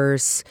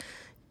risk-adverse,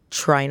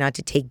 try not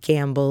to take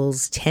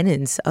gambles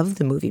tenets of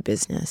the movie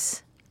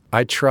business?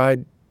 I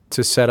tried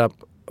to set up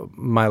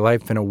my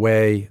life in a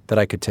way that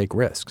I could take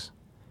risks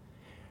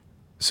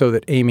so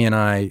that Amy and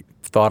I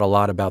thought a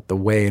lot about the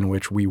way in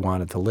which we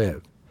wanted to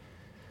live.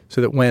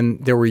 So that when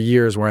there were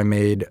years where I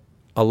made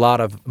a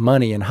lot of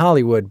money in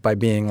Hollywood by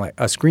being like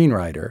a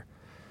screenwriter,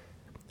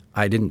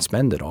 I didn't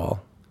spend it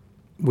all,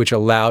 which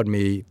allowed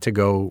me to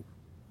go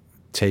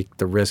take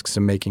the risks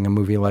of making a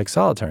movie like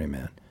Solitary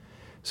Man.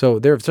 So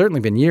there have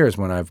certainly been years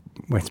when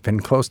it's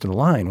been close to the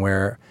line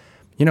where,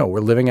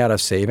 we're living out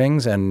of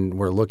savings and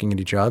we're looking at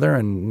each other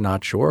and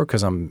not sure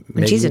because And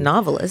she's a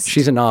novelist.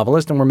 She's a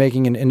novelist and Dave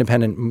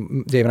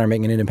and I are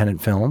making an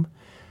independent film.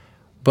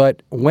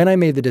 But when I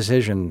made the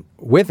decision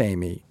with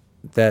Amy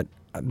that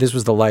this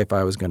was the life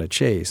I was going to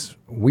chase,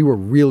 we were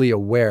really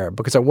aware,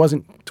 because I was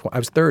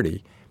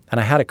 30 and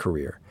I had a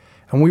career,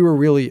 and we were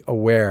really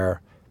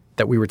aware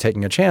that we were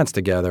taking a chance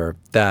together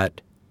that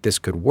this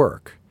could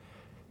work.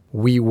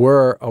 We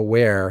were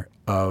aware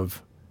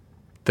of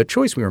the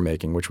choice we were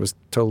making, which was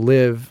to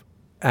live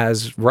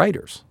as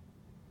writers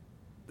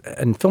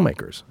and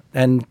filmmakers.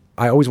 And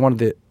I always wanted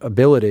the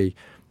ability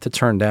to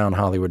turn down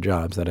Hollywood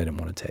jobs that I didn't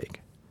want to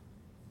take.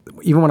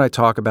 Even when I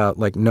talk about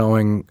like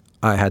knowing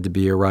I had to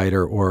be a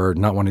writer or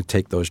not wanting to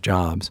take those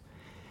jobs,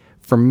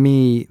 for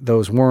me,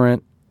 those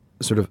weren't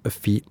sort of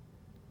effete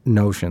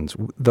notions.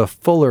 The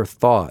fuller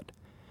thought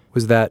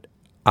was that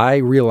I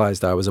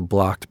realized I was a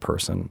blocked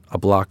person, a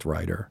blocked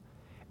writer.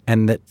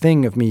 And that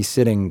thing of me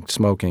sitting,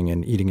 smoking,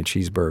 and eating a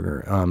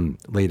cheeseburger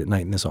late at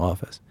night in this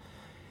office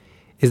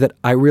is that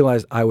I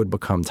realized I would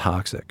become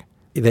toxic,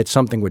 that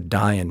something would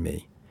die in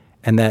me,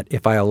 and that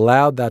if I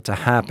allowed that to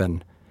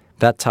happen,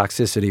 that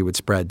toxicity would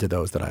spread to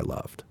those that I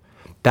loved.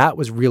 That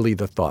was really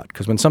the thought,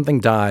 because when something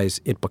dies,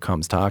 it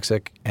becomes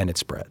toxic and it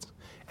spreads.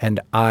 And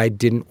I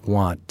didn't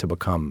want to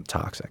become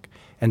toxic.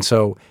 And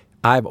so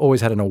I've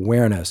always had an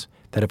awareness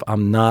that if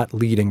I'm not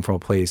leading from a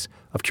place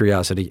of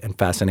curiosity and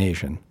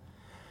fascination,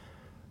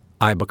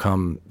 I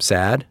become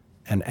sad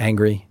and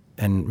angry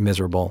and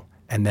miserable,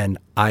 and then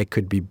I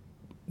could be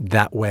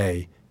that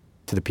way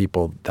to the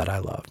people that I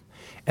love.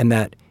 And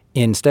that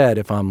instead,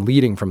 if I'm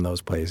leading from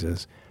those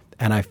places,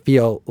 and I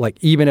feel like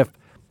even if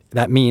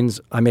that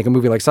means I make a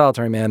movie like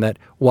Solitary Man that,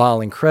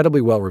 while incredibly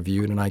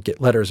well-reviewed, and I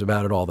get letters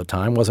about it all the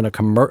time, wasn't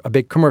a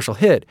big commercial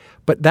hit,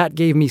 but that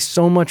gave me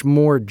so much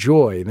more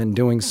joy than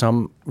doing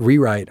some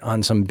rewrite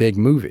on some big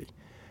movie,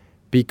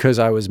 because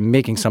I was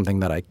making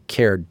something that I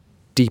cared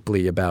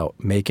deeply about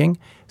making,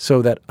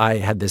 so that I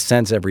had this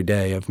sense every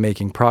day of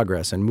making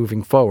progress and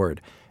moving forward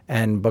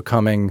and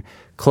becoming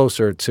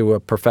closer to a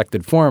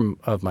perfected form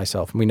of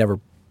myself. And we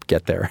never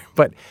get there,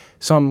 but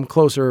some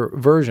closer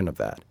version of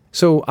that.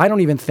 So I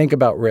don't even think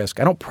about risk.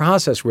 I don't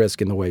process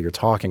risk in the way you're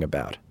talking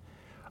about.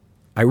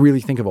 I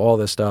really think of all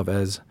this stuff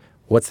as,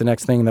 what's the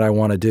next thing that I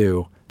want to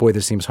do? Boy,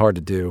 this seems hard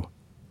to do.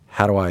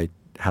 How do I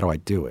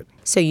do it?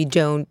 So you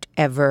don't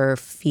ever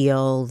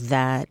feel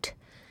that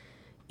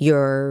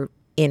your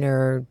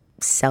inner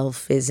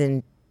self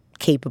isn't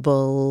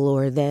capable,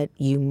 or that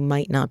you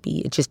might not be,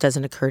 it just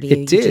doesn't occur to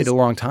you? It did a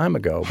long time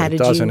ago, but it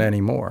doesn't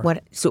anymore.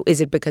 So is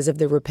it because of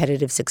the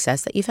repetitive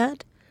success that you've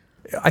had?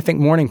 I think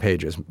morning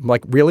pages,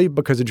 like really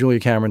because of Julia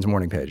Cameron's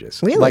morning pages.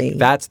 Really? Like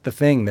that's the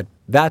thing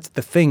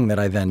that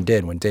I then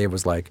did when Dave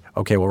was like,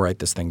 okay, we'll write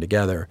this thing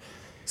together.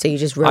 So you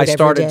just wrote I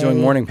started every day.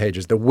 doing morning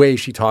pages the way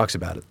she talks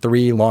about it.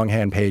 3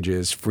 longhand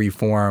pages, free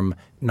form,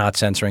 not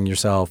censoring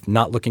yourself,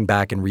 not looking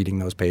back and reading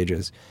those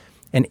pages.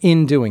 And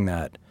in doing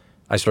that,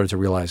 I started to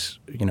realize,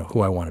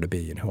 who I wanted to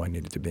be and who I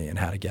needed to be and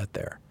how to get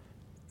there.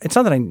 It's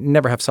not that I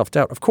never have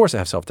self-doubt. Of course I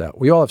have self-doubt.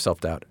 We all have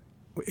self-doubt.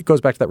 It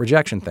goes back to that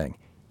rejection thing.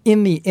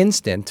 In the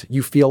instant,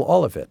 you feel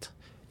all of it.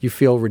 You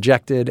feel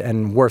rejected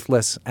and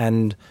worthless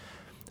and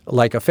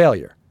like a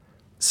failure.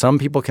 Some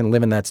people can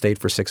live in that state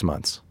for 6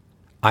 months.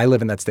 I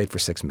live in that state for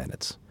 6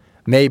 minutes,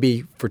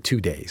 maybe for 2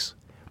 days.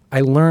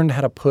 I learned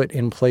how to put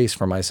in place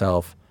for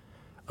myself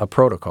a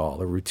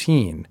protocol, a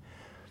routine,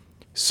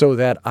 so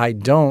that I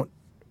don't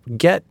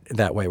get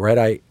that way,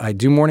 right? I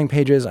do morning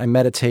pages, I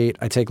meditate,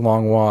 I take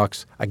long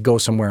walks, I go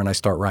somewhere and I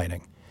start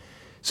writing.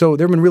 So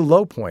there have been real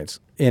low points.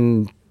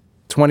 In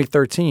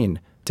 2013,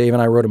 Dave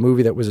and I wrote a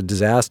movie that was a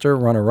disaster,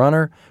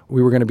 Runner.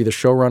 We were going to be the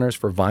showrunners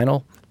for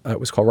Vinyl. It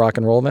was called Rock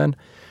and Roll then.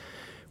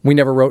 We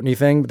never wrote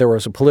anything. There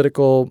was a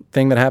political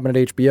thing that happened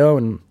at HBO,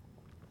 and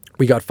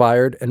we got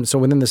fired. And so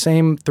within the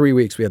same 3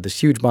 weeks, we had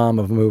this huge bomb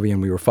of a movie,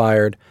 and we were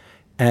fired.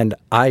 And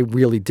I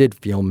really did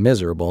feel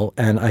miserable,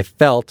 and I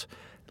felt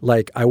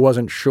like I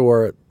wasn't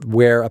sure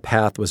where a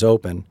path was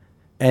open.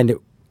 And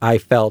I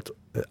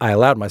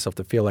allowed myself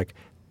to feel like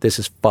this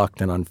is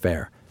fucked and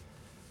unfair.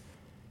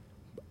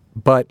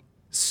 But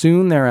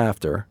soon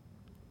thereafter,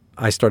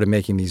 I started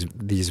making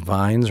these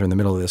vines, or in the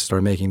middle of this,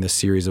 started making this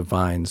series of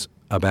vines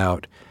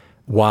about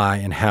why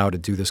and how to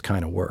do this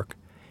kind of work.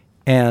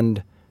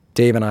 And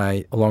Dave and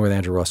I, along with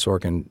Andrew Ross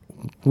Sorkin,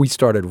 we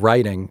started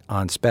writing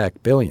on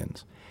spec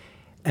Billions.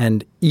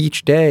 And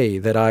each day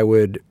that I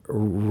would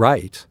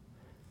write,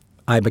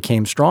 I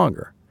became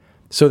stronger.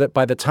 So that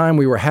by the time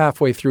we were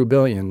halfway through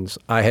Billions,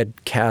 I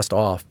had cast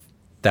off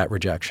that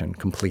rejection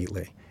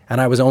completely.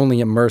 And I was only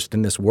immersed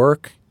in this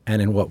work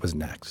and in what was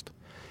next.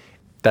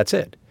 That's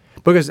it.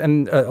 Because,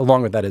 and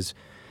along with that is,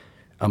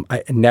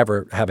 I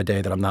never have a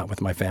day that I'm not with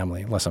my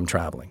family unless I'm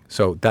traveling.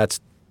 So that's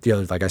the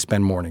other, like I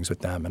spend mornings with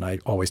them, and I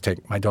always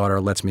take my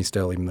daughter, lets me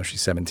still, even though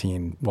she's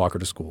 17, walk her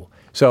to school.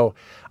 So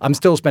I'm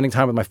still spending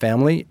time with my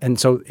family. And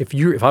so if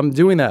I'm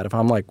doing that, if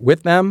I'm like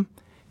with them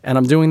and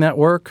I'm doing that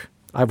work,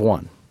 I've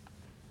won.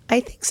 I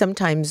think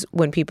sometimes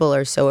when people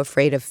are so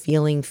afraid of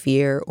feeling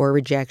fear or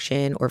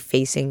rejection or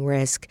facing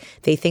risk,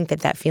 they think that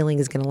that feeling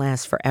is going to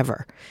last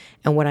forever.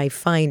 And what I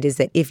find is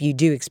that if you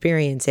do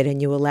experience it and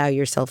you allow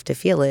yourself to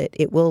feel it,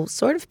 it will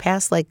sort of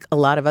pass like a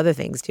lot of other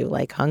things do,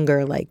 like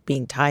hunger, like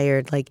being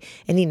tired, like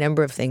any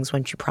number of things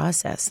once you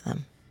process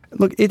them.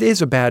 Look, it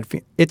is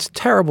it's a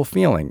terrible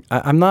feeling.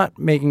 I'm not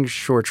making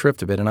short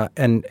shrift of it, I'm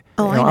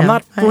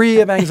not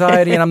free of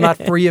anxiety, and I'm not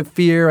free of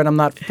fear, and I'm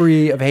not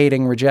free of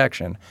hating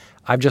rejection.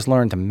 I've just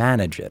learned to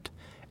manage it,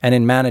 and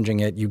in managing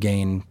it, you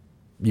gain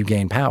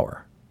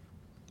power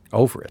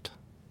over it.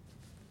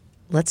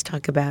 Let's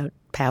talk about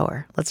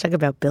power. Let's talk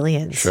about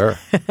Billions. Sure.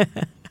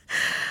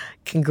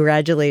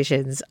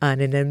 Congratulations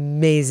on an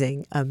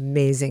amazing,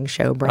 amazing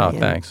show, Brian. Oh,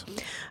 thanks.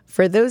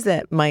 For those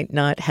that might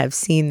not have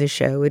seen the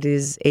show, it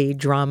is a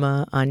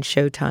drama on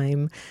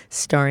Showtime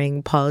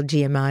starring Paul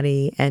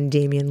Giamatti and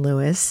Damian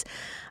Lewis.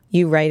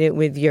 You write it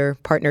with your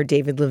partner,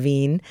 David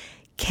Levine.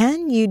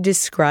 Can you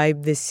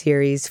describe this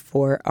series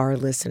for our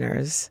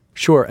listeners?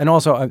 Sure. And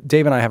also,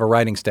 Dave and I have a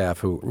writing staff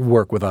who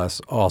work with us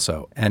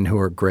also and who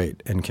are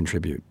great and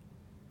contribute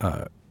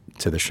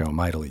to the show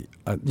mightily.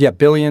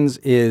 Billions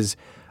is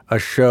a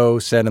show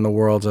set in the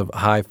worlds of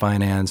high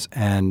finance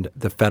and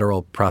the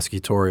federal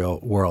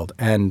prosecutorial world.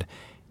 And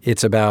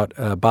it's about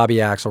Bobby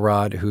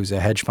Axelrod, who's a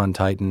hedge fund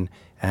titan,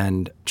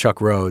 and Chuck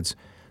Rhodes,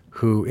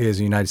 who is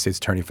a United States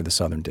attorney for the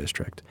Southern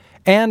District.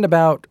 And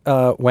about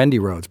Wendy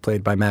Rhodes,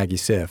 played by Maggie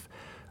Siff,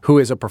 who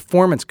is a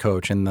performance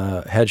coach in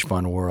the hedge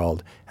fund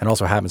world and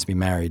also happens to be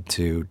married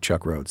to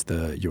Chuck Rhodes,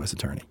 the U.S.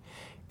 attorney.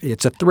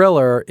 It's a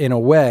thriller in a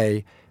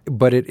way,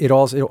 but it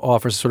also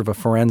offers sort of a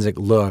forensic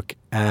look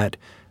at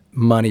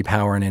money,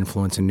 power, and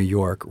influence in New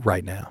York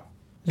right now.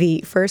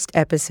 The first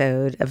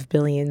episode of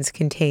Billions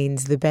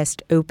contains the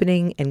best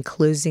opening and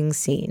closing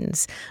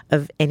scenes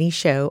of any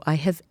show I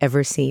have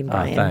ever seen,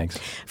 Brian. Thanks.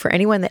 For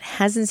anyone that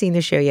hasn't seen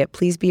the show yet,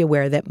 please be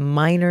aware that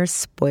minor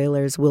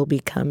spoilers will be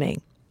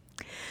coming.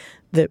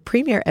 The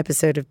premiere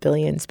episode of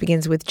Billions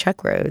begins with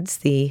Chuck Rhodes,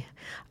 the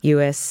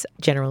U.S.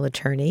 General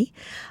Attorney,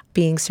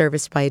 being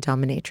serviced by a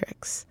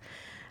dominatrix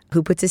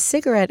who puts a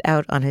cigarette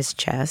out on his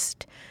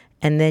chest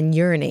and then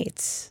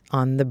urinates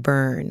on the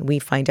burn. We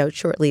find out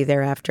shortly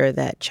thereafter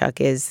that Chuck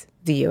is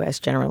the U.S.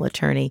 General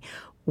Attorney.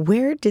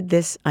 Where did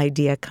this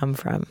idea come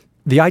from?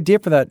 The idea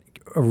for that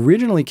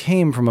originally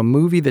came from a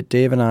movie that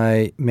Dave and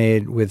I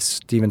made with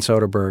Steven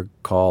Soderbergh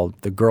called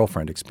The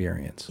Girlfriend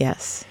Experience.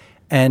 Yes.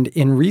 And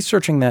in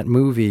researching that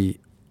movie,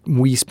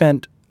 we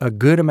spent a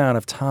good amount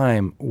of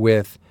time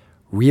with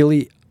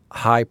really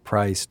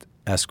high-priced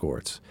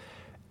escorts.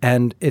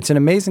 And it's an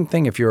amazing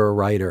thing if you're a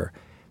writer.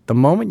 The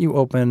moment you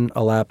open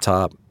a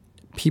laptop,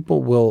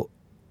 people will,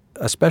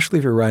 especially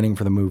if you're writing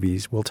for the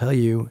movies, will tell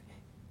you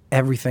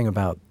everything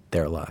about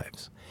their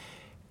lives.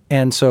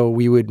 And so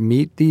we would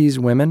meet these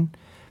women.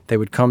 They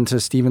would come to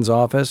Steven's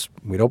office.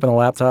 We'd open the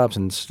laptops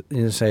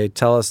and say,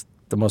 tell us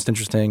the most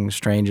interesting,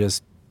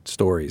 strangest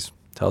stories.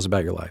 Tell us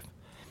about your life.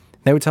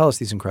 They would tell us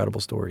these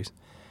incredible stories.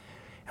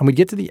 And we'd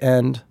get to the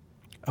end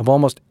of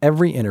almost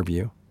every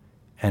interview,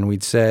 and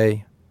we'd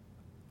say,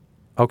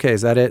 okay,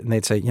 is that it? And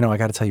they'd say, I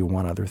got to tell you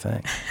one other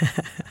thing.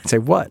 I'd say,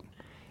 what?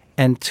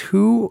 And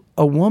to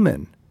a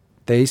woman,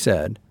 they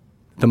said,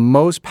 the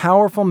most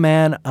powerful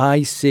man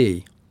I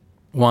see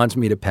wants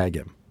me to peg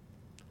him.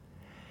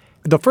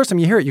 The first time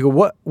you hear it, you go,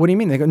 what do you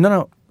mean? They go,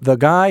 no, the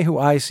guy who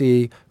I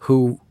see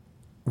who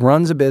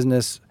runs a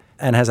business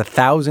and has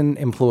 1,000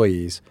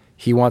 employees,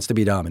 he wants to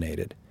be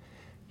dominated.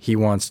 He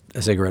wants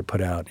a cigarette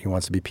put out. He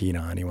wants to be peed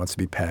on. He wants to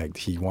be pegged.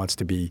 He wants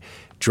to be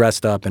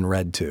dressed up and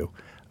read to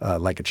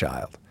like a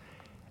child.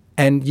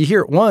 And you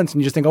hear it once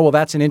and you just think, oh, well,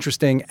 that's an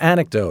interesting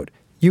anecdote.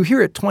 You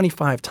hear it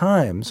 25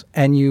 times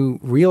and you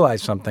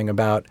realize something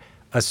about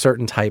a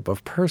certain type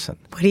of person.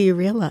 What do you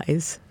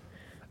realize?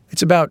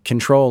 It's about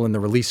control and the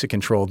release of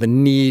control, the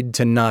need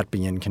to not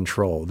be in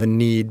control, the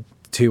need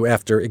to,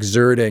 after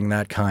exerting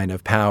that kind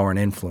of power and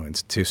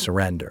influence, to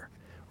surrender,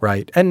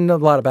 right? And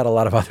about a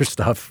lot of other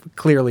stuff,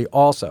 clearly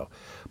also.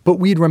 But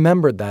we'd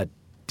remembered that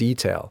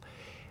detail.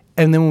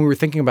 And then when we were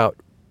thinking about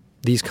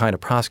these kind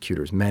of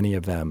prosecutors, many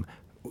of them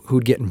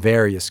who'd get in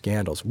various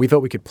scandals, we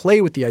thought we could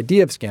play with the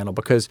idea of scandal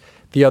because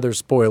the other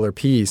spoiler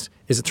piece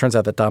is it turns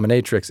out that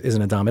dominatrix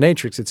isn't a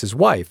dominatrix, it's his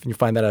wife. And you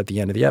find that out at the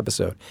end of the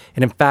episode.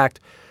 And in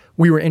fact,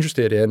 we were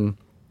interested in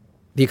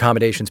the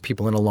accommodations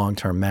people in a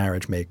long-term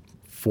marriage make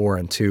for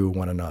and to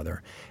one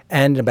another,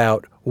 and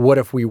about what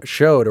if we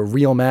showed a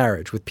real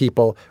marriage with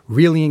people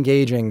really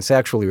engaging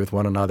sexually with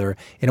one another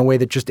in a way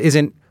that just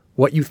isn't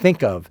what you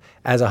think of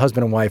as a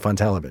husband and wife on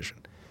television.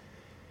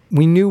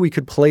 We knew we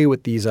could play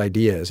with these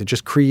ideas. It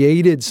just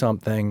created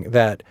something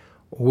that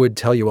would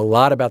tell you a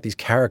lot about these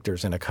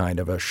characters in a kind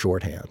of a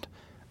shorthand.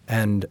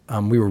 And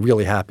we were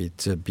really happy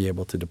to be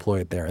able to deploy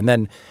it there. And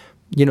then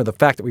the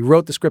fact that we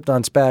wrote the script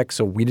on spec,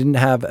 so we didn't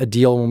have a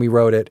deal when we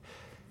wrote it,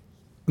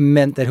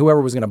 meant that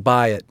whoever was going to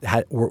buy it,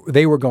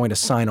 they were going to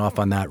sign off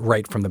on that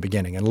right from the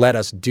beginning and let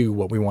us do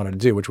what we wanted to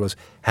do, which was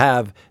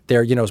have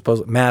their,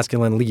 supposed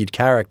masculine lead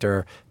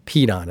character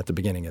peed on at the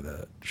beginning of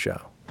the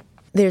show.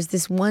 There's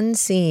this one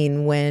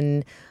scene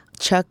when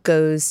Chuck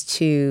goes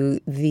to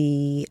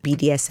the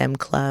BDSM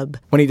club.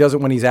 When he does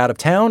it when he's out of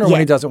town, or when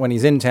he does it when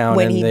he's in town?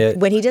 When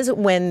he does it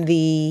when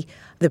the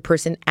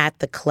person at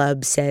the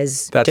club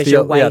says, that's does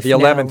your wife the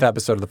 11th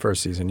episode of the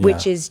first season. Yeah.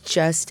 Which is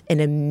just an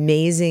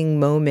amazing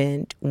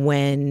moment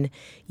when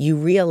you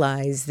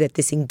realize that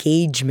this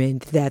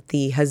engagement that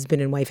the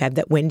husband and wife have,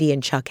 that Wendy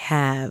and Chuck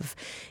have,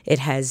 it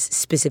has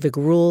specific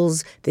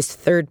rules. This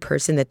third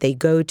person that they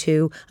go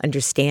to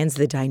understands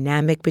the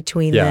dynamic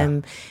between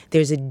them.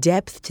 There's a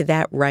depth to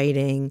that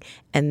writing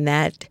and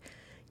that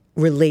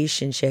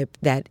relationship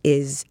that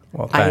is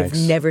I've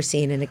never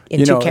seen in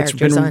two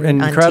characters on TV. It's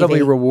been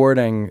incredibly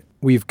rewarding.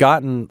 We've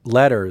gotten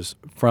letters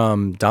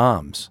from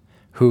doms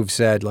who've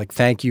said,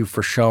 thank you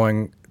for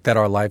showing that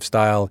our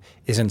lifestyle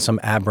isn't some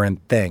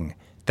aberrant thing,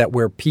 that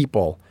we're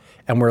people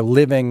and we're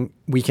living,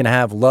 we can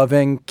have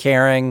loving,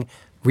 caring,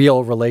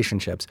 real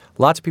relationships.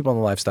 Lots of people in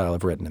the lifestyle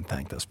have written and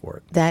thanked us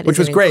for it. Which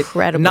was great.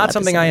 Incredible Not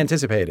something I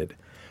anticipated,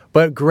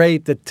 but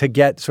great to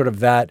get sort of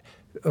that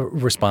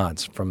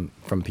response from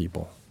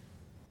people.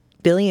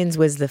 Billions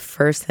was the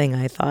first thing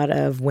I thought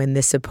of when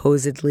the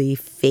supposedly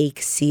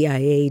fake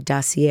CIA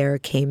dossier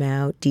came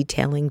out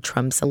detailing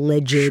Trump's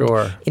alleged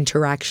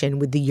interaction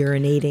with the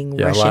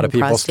urinating Russian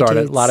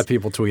prostitutes. A lot of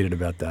people tweeted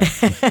about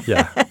that.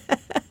 Yeah.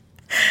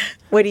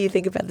 What do you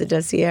think about the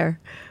dossier?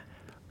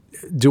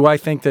 Do I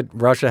think that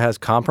Russia has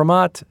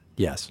compromat?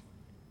 Yes.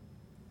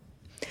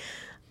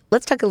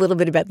 Let's talk a little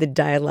bit about the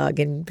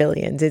dialogue in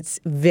Billions. It's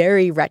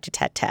very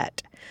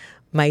rat-tat-tat.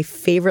 My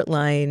favorite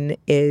line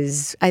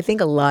is, I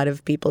think a lot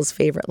of people's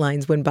favorite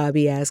lines, when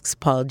Bobby asks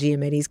Paul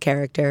Giamatti's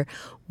character,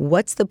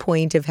 what's the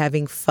point of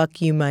having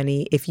fuck you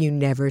money if you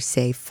never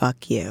say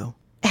fuck you?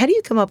 How do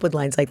you come up with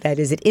lines like that?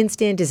 Is it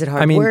instant? Is it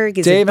hard work?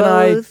 Is it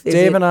both?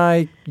 Dave and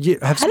I have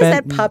spent... How does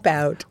that pop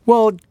out?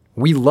 Well,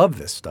 we love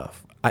this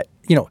stuff.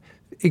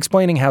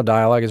 Explaining how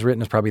dialogue is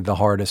written is probably the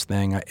hardest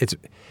thing.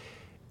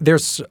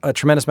 There's a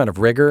tremendous amount of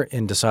rigor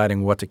in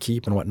deciding what to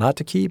keep and what not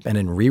to keep, and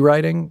in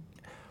rewriting.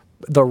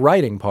 The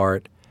writing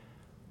part,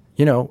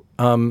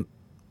 when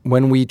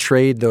we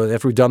trade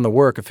after we've done the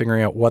work of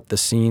figuring out what the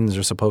scenes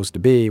are supposed to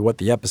be, what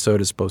the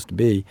episode is supposed to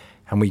be,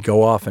 and we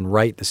go off and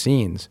write the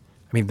scenes,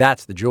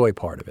 that's the joy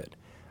part of it.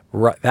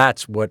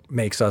 That's what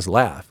makes us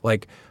laugh.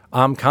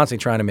 I'm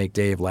constantly trying to make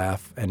Dave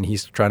laugh, and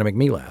he's trying to make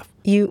me laugh.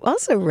 You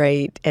also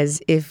write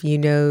as if you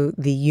know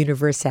the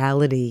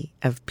universality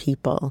of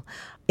people.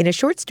 In a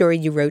short story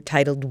you wrote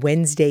titled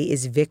Wednesday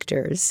is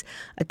Victor's,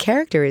 a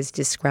character is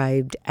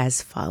described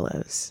as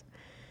follows.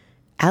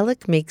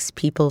 Alec makes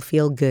people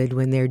feel good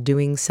when they're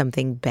doing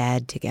something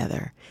bad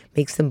together,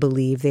 makes them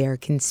believe they are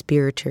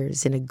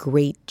conspirators in a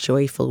great,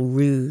 joyful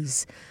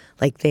ruse,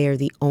 like they are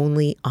the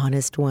only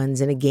honest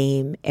ones in a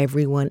game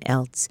everyone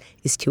else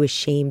is too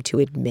ashamed to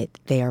admit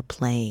they are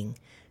playing.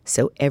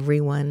 So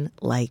everyone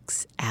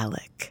likes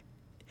Alec.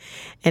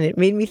 And it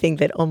made me think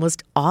that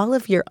almost all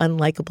of your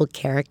unlikable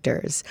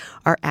characters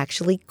are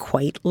actually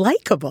quite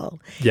likable.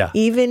 Yeah.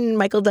 Even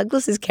Michael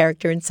Douglas's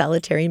character in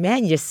Solitary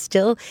Man,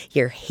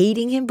 you're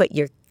hating him, but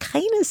you're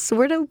kind of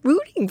sort of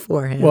rooting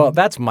for him. Well,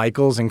 that's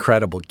Michael's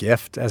incredible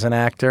gift as an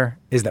actor,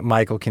 is that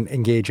Michael can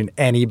engage in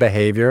any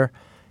behavior,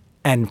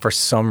 and for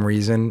some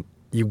reason,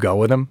 you go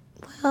with him.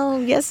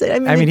 Well, yes.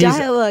 The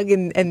dialogue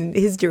and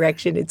his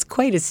direction, it's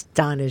quite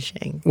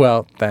astonishing.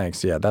 Well,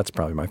 thanks. Yeah, that's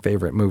probably my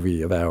favorite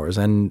movie of ours.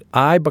 And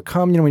I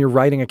become, when you're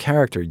writing a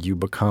character, you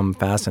become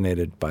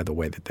fascinated by the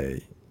way that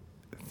they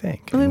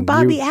think.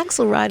 Bobby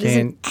Axelrod is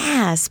an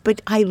ass, but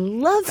I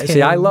love him.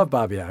 See, I love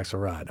Bobby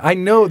Axelrod. I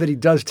know that he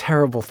does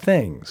terrible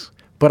things,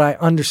 but I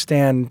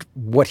understand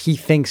what he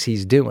thinks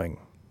he's doing.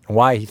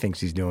 Why he thinks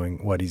he's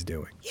doing what he's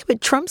doing. Yeah, but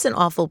Trump's an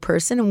awful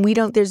person, and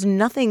there's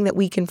nothing that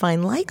we can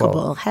find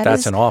likable. Well,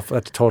 that's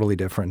totally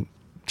different.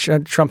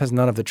 Trump has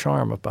none of the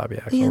charm of Bobby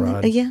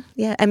Axelrod.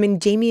 Yeah.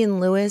 Damian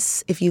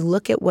Lewis, if you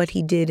look at what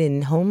he did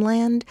in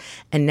Homeland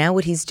and now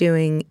what he's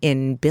doing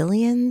in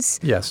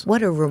Billions, yes,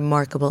 what a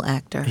remarkable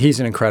actor.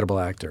 He's an incredible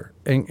actor.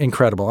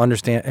 Incredible.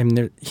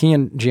 Understand, he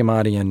and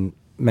Giamatti and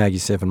Maggie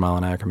Siff and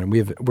Malin Ackerman,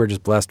 we're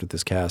just blessed with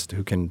this cast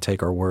who can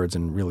take our words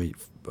and really,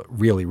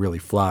 really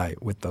fly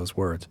with those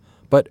words.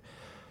 But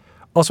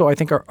also, I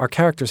think our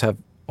characters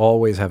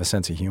always have a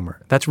sense of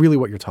humor. That's really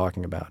what you're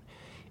talking about,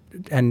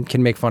 and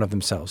can make fun of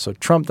themselves. So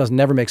Trump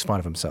never makes fun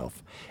of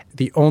himself.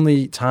 The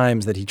only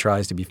times that he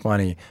tries to be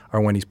funny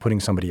are when he's putting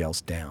somebody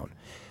else down.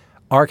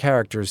 Our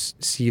characters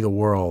see the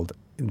world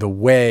the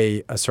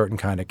way a certain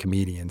kind of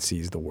comedian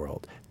sees the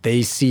world.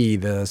 They see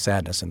the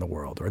sadness in the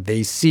world, or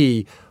they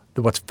see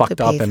what's fucked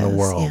up in the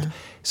world. Yeah.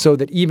 So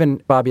that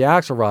even Bobby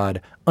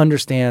Axelrod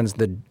understands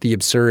the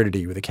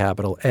absurdity with a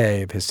capital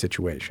A of his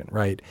situation,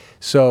 right?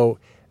 So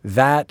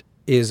that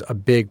is a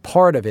big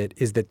part of it,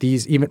 is that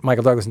even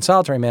Michael Douglas in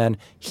Solitary Man,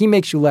 he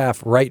makes you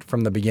laugh right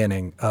from the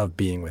beginning of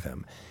being with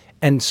him.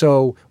 And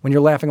so when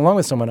you're laughing along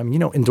with someone,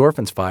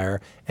 endorphins fire,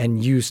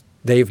 and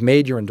they've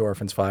made your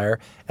endorphins fire,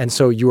 and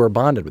so you are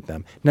bonded with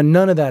them. Now,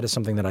 none of that is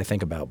something that I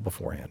think about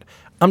beforehand.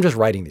 I'm just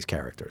writing these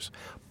characters.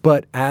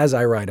 But as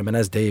I write them and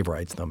as Dave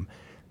writes them,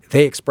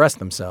 they express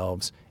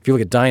themselves. If you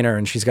look at Diner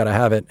and She's Gotta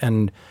Have It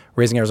and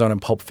Raising Arizona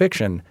and Pulp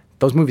Fiction,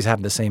 those movies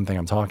have the same thing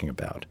I'm talking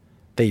about.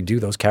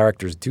 Those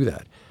characters do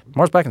that.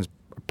 Mars Beckin's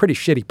a pretty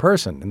shitty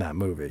person in that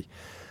movie,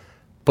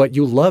 but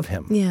you love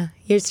him. Yeah,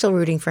 you're still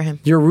rooting for him.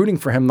 You're rooting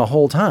for him the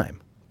whole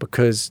time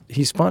because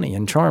he's funny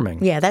and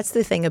charming. Yeah, that's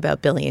the thing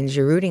about Billions.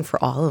 You're rooting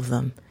for all of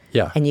them.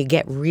 Yeah. And you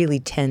get really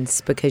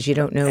tense because you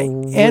don't know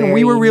And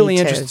we were really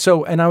interested.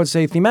 So, and I would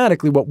say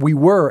thematically what we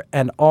were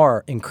and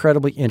are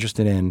incredibly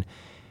interested in,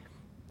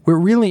 we're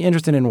really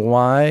interested in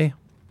why,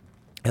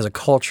 as a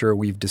culture,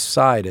 we've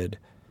decided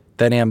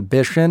that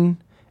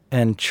ambition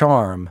and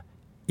charm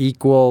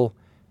equal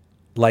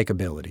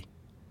likability.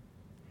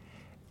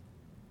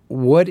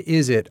 What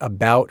is it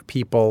about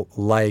people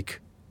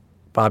like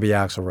Bobby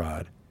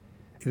Axelrod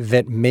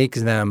that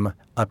makes them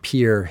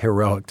appear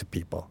heroic to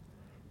people?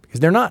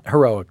 Because they're not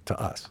heroic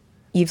to us.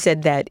 You've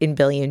said that in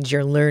Billions,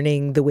 you're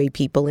learning the way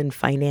people in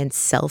finance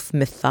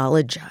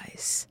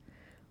self-mythologize.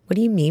 What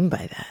do you mean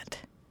by that?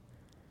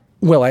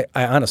 Well, I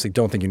honestly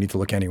don't think you need to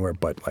look anywhere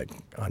but like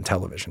on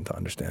television to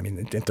understand. I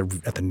mean,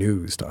 at the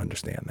news to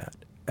understand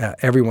that.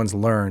 Everyone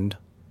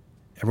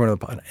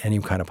on any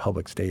kind of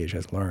public stage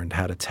has learned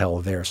how to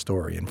tell their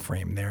story and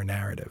frame their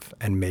narrative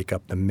and make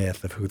up the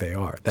myth of who they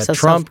are. So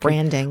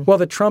self-branding.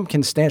 That Trump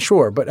can stand,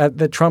 sure, but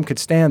that Trump could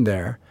stand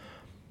there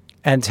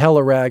and tell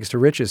a rags to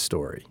riches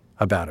story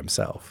about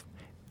himself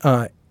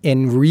and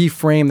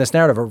reframe this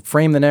narrative or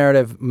frame the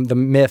narrative, the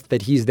myth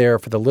that he's there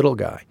for the little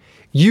guy.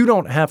 You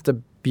don't have to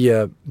be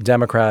a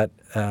Democrat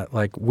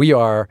like we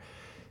are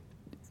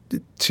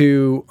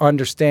to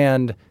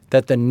understand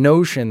that the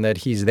notion that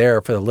he's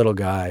there for the little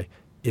guy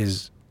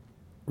is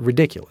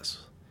ridiculous.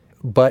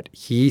 But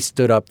he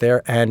stood up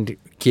there and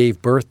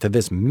gave birth to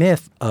this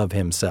myth of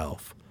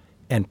himself,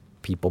 and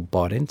people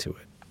bought into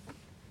it.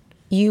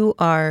 You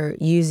are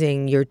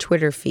using your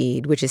Twitter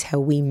feed, which is how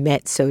we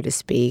met, so to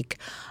speak.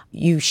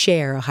 You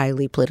share a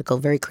highly political,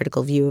 very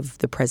critical view of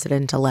the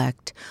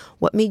president-elect.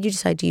 What made you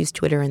decide to use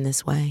Twitter in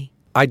this way?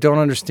 I don't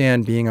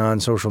understand being on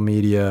social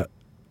media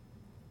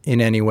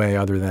in any way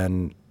other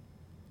than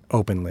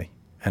openly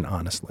and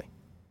honestly.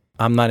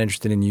 I'm not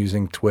interested in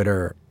using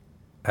Twitter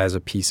as a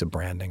piece of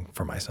branding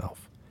for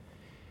myself.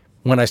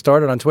 When I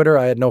started on Twitter,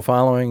 I had no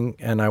following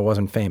and I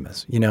wasn't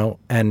famous,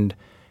 and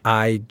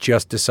I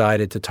just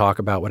decided to talk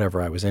about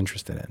whatever I was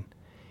interested in.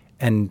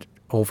 And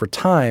over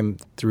time,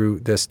 through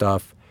this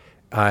stuff,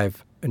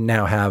 I've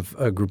now have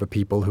a group of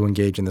people who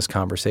engage in this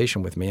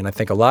conversation with me. And I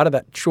think a lot of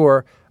that,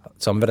 sure,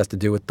 some of it has to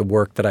do with the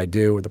work that I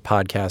do or the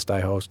podcast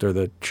I host or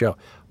the show,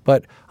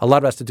 but a lot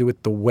of it has to do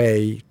with the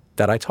way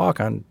that I talk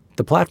on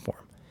the platform.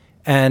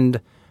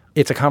 And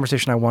it's a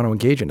conversation I want to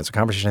engage in. It's a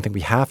conversation I think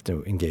we have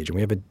to engage in.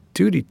 We have a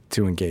duty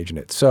to engage in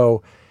it.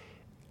 So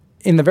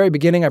in the very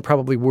beginning, I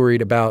probably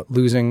worried about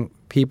losing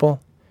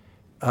people.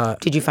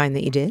 Did you find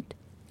that you did?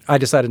 I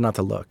decided not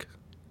to look.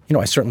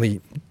 I certainly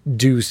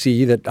do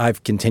see that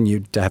I've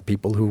continued to have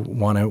people who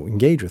want to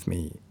engage with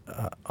me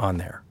on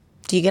there.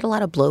 Do you get a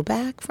lot of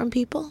blowback from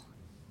people?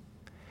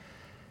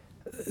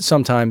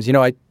 Sometimes.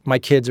 My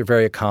kids are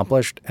very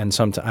accomplished, and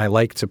sometimes I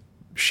like to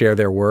share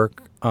their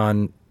work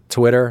on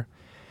Twitter.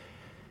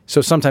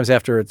 So sometimes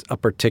after it's a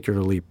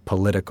particularly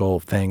political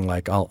thing,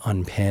 like I'll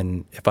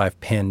unpin, if I've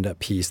pinned a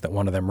piece that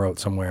one of them wrote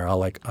somewhere,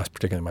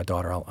 particularly my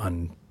daughter, I'll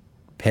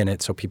unpin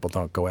it so people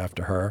don't go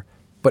after her.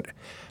 But,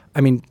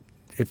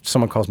 if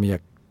someone calls me a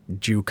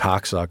Jew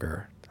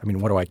cocksucker,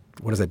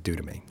 what does that do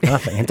to me?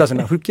 Nothing. It doesn't.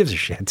 Who gives a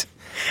shit?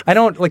 I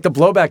don't, the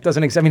blowback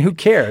doesn't exist. Who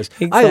cares?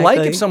 Exactly. I like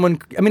if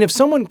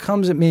someone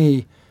comes at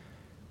me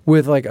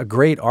with a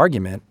great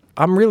argument,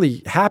 I'm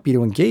really happy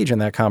to engage in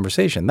that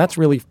conversation. That's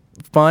really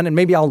fun, and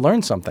maybe I'll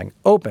learn something,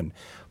 open.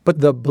 But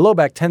the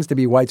blowback tends to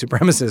be white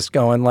supremacists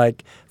going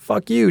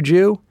fuck you,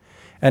 Jew.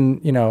 And,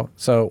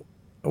 so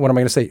what am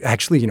I going to say?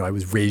 Actually, I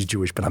was raised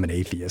Jewish, but I'm an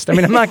atheist.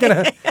 I'm not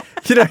going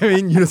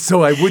to,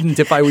 so I wouldn't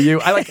if I were you.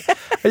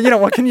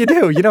 What can you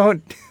do? You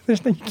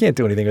can't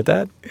do anything with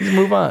that. Just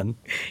move on.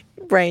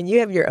 Brian, you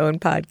have your own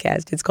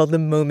podcast. It's called The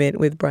Moment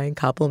with Brian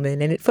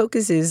Koppelman, and it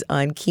focuses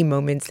on key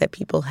moments that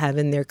people have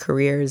in their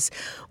careers.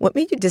 What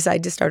made you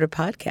decide to start a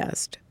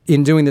podcast?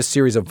 In doing this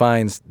series of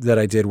Vines that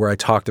I did where I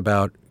talked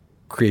about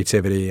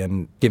creativity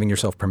and giving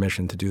yourself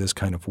permission to do this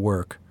kind of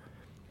work,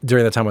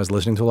 during that time I was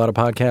listening to a lot of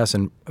podcasts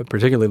and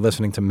particularly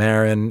listening to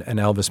Marin and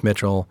Elvis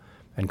Mitchell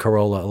and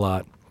Carolla a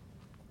lot.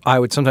 I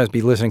would sometimes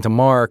be listening to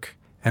Mark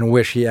and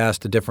wish he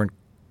asked a different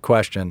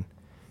question,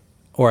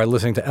 or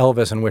listening to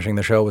Elvis and wishing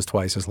the show was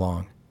twice as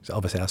long.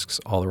 Elvis asks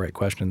all the right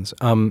questions.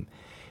 And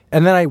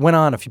then I went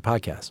on a few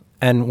podcasts.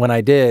 And when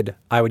I did,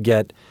 I would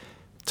get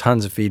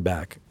tons of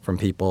feedback from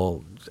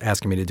people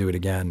asking me to do it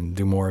again,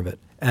 do more of it.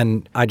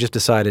 And I just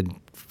decided,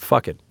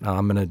 fuck it,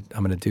 I'm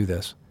gonna do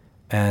this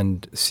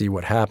and see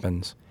what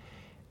happens.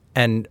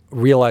 And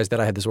realized that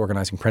I had this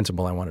organizing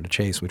principle I wanted to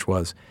chase, which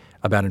was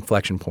about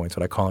inflection points,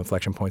 what I call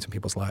inflection points in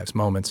people's lives,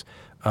 moments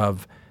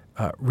of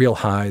real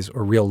highs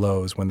or real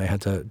lows when they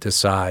had to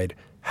decide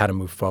how to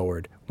move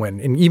forward.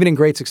 And even in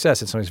great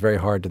success, it's sometimes very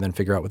hard to then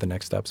figure out what the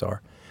next steps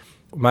are.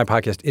 My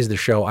podcast is the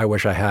show I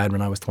wish I had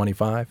when I was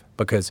 25,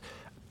 because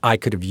I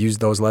could have used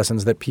those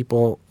lessons that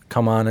people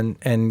come on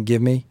and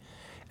give me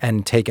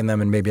and taken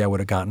them, and maybe I would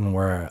have gotten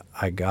where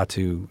I got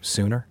to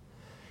sooner.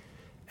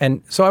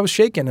 And so I was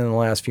shaken in the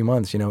last few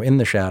months, in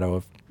the shadow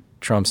of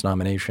Trump's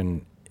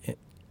nomination.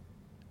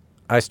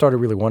 I started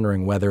really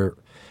wondering whether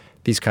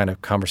these kind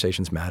of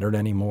conversations mattered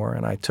anymore,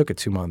 and I took a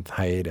 2-month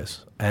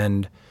hiatus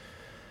and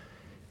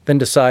then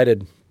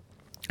decided,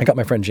 I got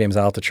my friend James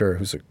Altucher,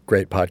 who's a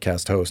great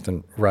podcast host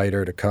and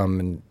writer, to come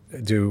and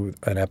do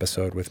an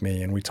episode with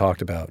me, and we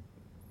talked about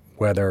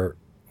whether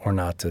or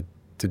not to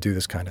do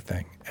this kind of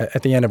thing,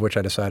 at the end of which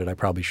I decided I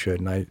probably should,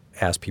 and I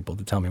asked people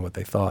to tell me what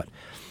they thought.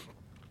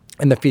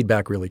 And the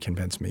feedback really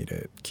convinced me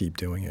to keep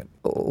doing it.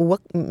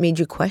 What made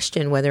you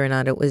question whether or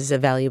not it was a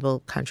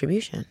valuable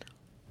contribution?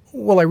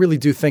 Well, I really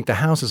do think the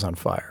house is on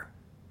fire.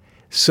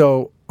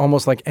 So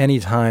almost like any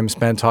time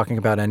spent talking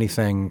about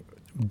anything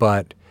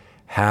but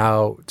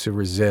how to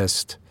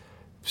resist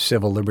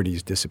civil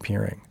liberties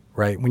disappearing,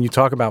 right? When you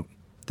talk about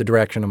the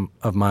direction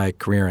of my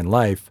career in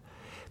life,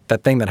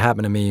 that thing that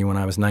happened to me when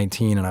I was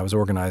 19 and I was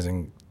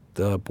organizing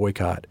the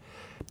boycott,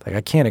 like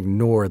I can't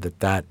ignore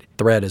that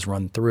thread has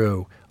run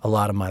through a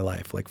lot of my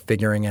life, like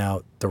figuring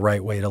out the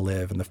right way to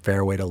live and the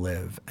fair way to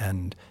live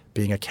and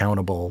being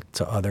accountable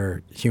to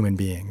other human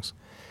beings.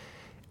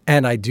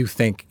 And I do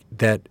think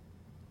that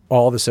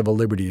all the civil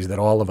liberties that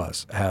all of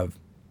us have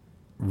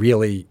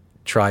really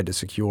tried to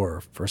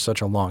secure for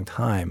such a long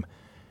time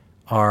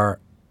are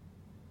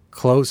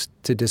close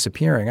to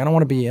disappearing. I don't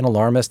want to be an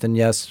alarmist, and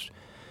yes,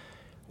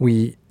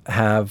 we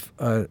have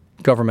a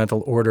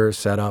governmental order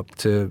set up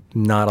to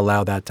not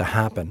allow that to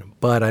happen,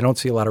 but I don't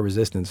see a lot of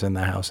resistance in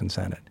the House and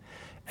Senate.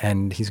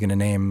 And he's going to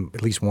name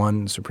at least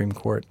one Supreme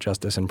Court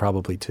justice and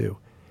probably 2.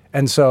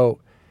 And so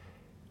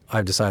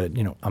I've decided,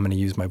 I'm going to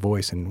use my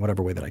voice in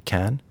whatever way that I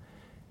can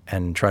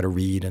and try to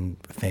read and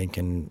think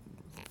and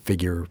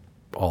figure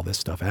all this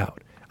stuff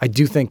out. I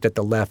do think that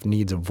the left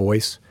needs a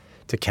voice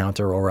to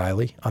counter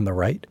O'Reilly on the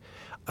right.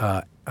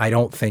 I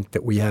don't think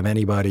that we have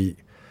anybody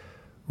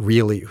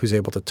really who's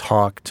able to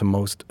talk to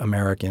most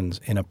Americans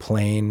in a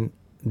plain,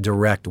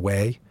 direct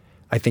way.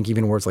 I think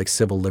even words like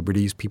civil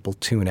liberties, people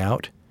tune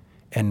out,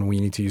 and we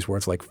need to use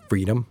words like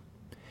freedom.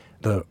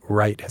 The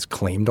right has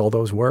claimed all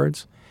those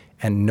words,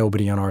 and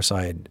nobody on our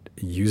side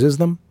uses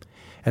them.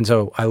 And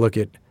so I look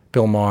at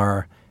Bill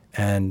Maher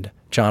and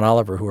John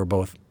Oliver, who are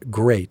both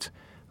great,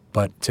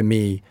 but to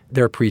me,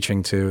 they're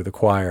preaching to the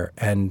choir,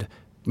 and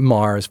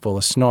Maher is full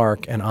of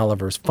snark, and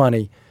Oliver's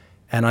funny.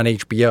 And on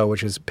HBO,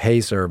 which is a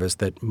pay service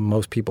that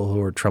most people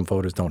who are Trump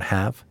voters don't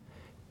have.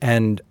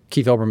 And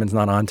Keith Olbermann's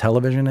not on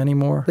television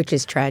anymore. Which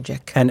is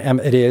tragic. And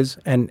it is.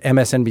 And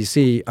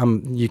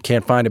MSNBC, you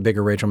can't find a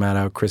bigger Rachel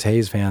Maddow, Chris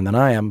Hayes fan than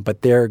I am,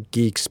 but they're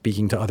geeks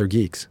speaking to other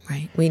geeks.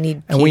 Right. We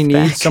need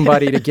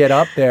somebody to get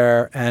up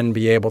there and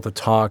be able to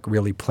talk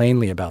really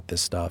plainly about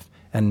this stuff.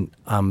 And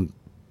I'm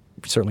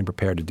certainly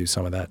prepared to do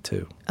some of that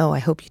too. Oh, I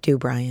hope you do,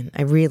 Brian.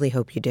 I really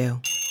hope you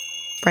do.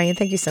 Brian,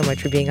 thank you so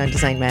much for being on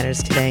Design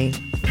Matters today.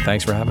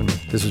 Thanks for having me.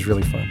 This was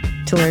really fun.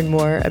 To learn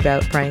more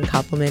about Brian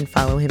Koppelman,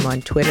 follow him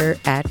on Twitter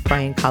at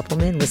Brian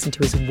Koppelman. Listen to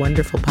his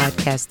wonderful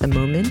podcast, The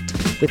Moment,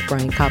 with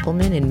Brian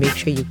Koppelman, and make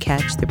sure you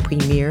catch the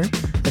premiere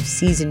of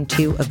Season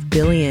 2 of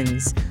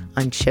Billions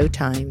on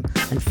Showtime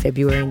on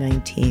February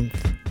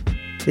 19th.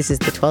 This is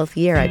the 12th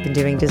year I've been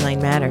doing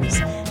Design Matters,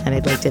 and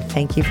I'd like to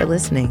thank you for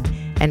listening.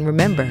 And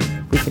remember,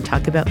 we can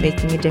talk about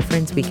making a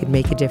difference, we can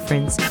make a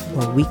difference,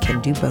 or we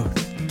can do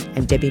both.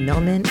 I'm Debbie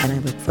Millman, and I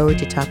look forward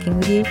to talking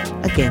with you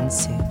again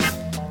soon.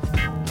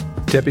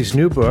 Debbie's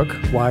new book,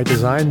 Why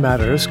Design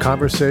Matters,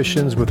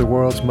 Conversations with the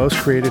World's Most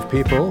Creative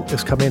People,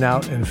 is coming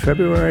out in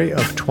February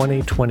of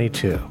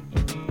 2022.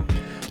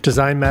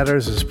 Design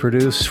Matters is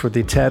produced for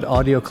the TED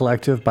Audio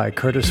Collective by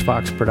Curtis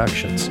Fox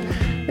Productions.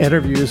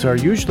 Interviews are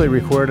usually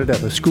recorded at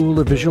the School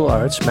of Visual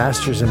Arts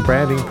Masters in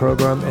Branding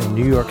program in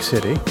New York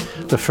City,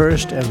 the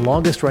first and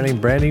longest-running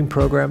branding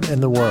program in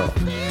the world.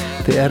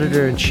 The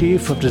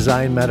editor-in-chief of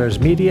Design Matters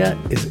Media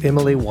is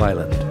Emily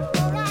Weiland.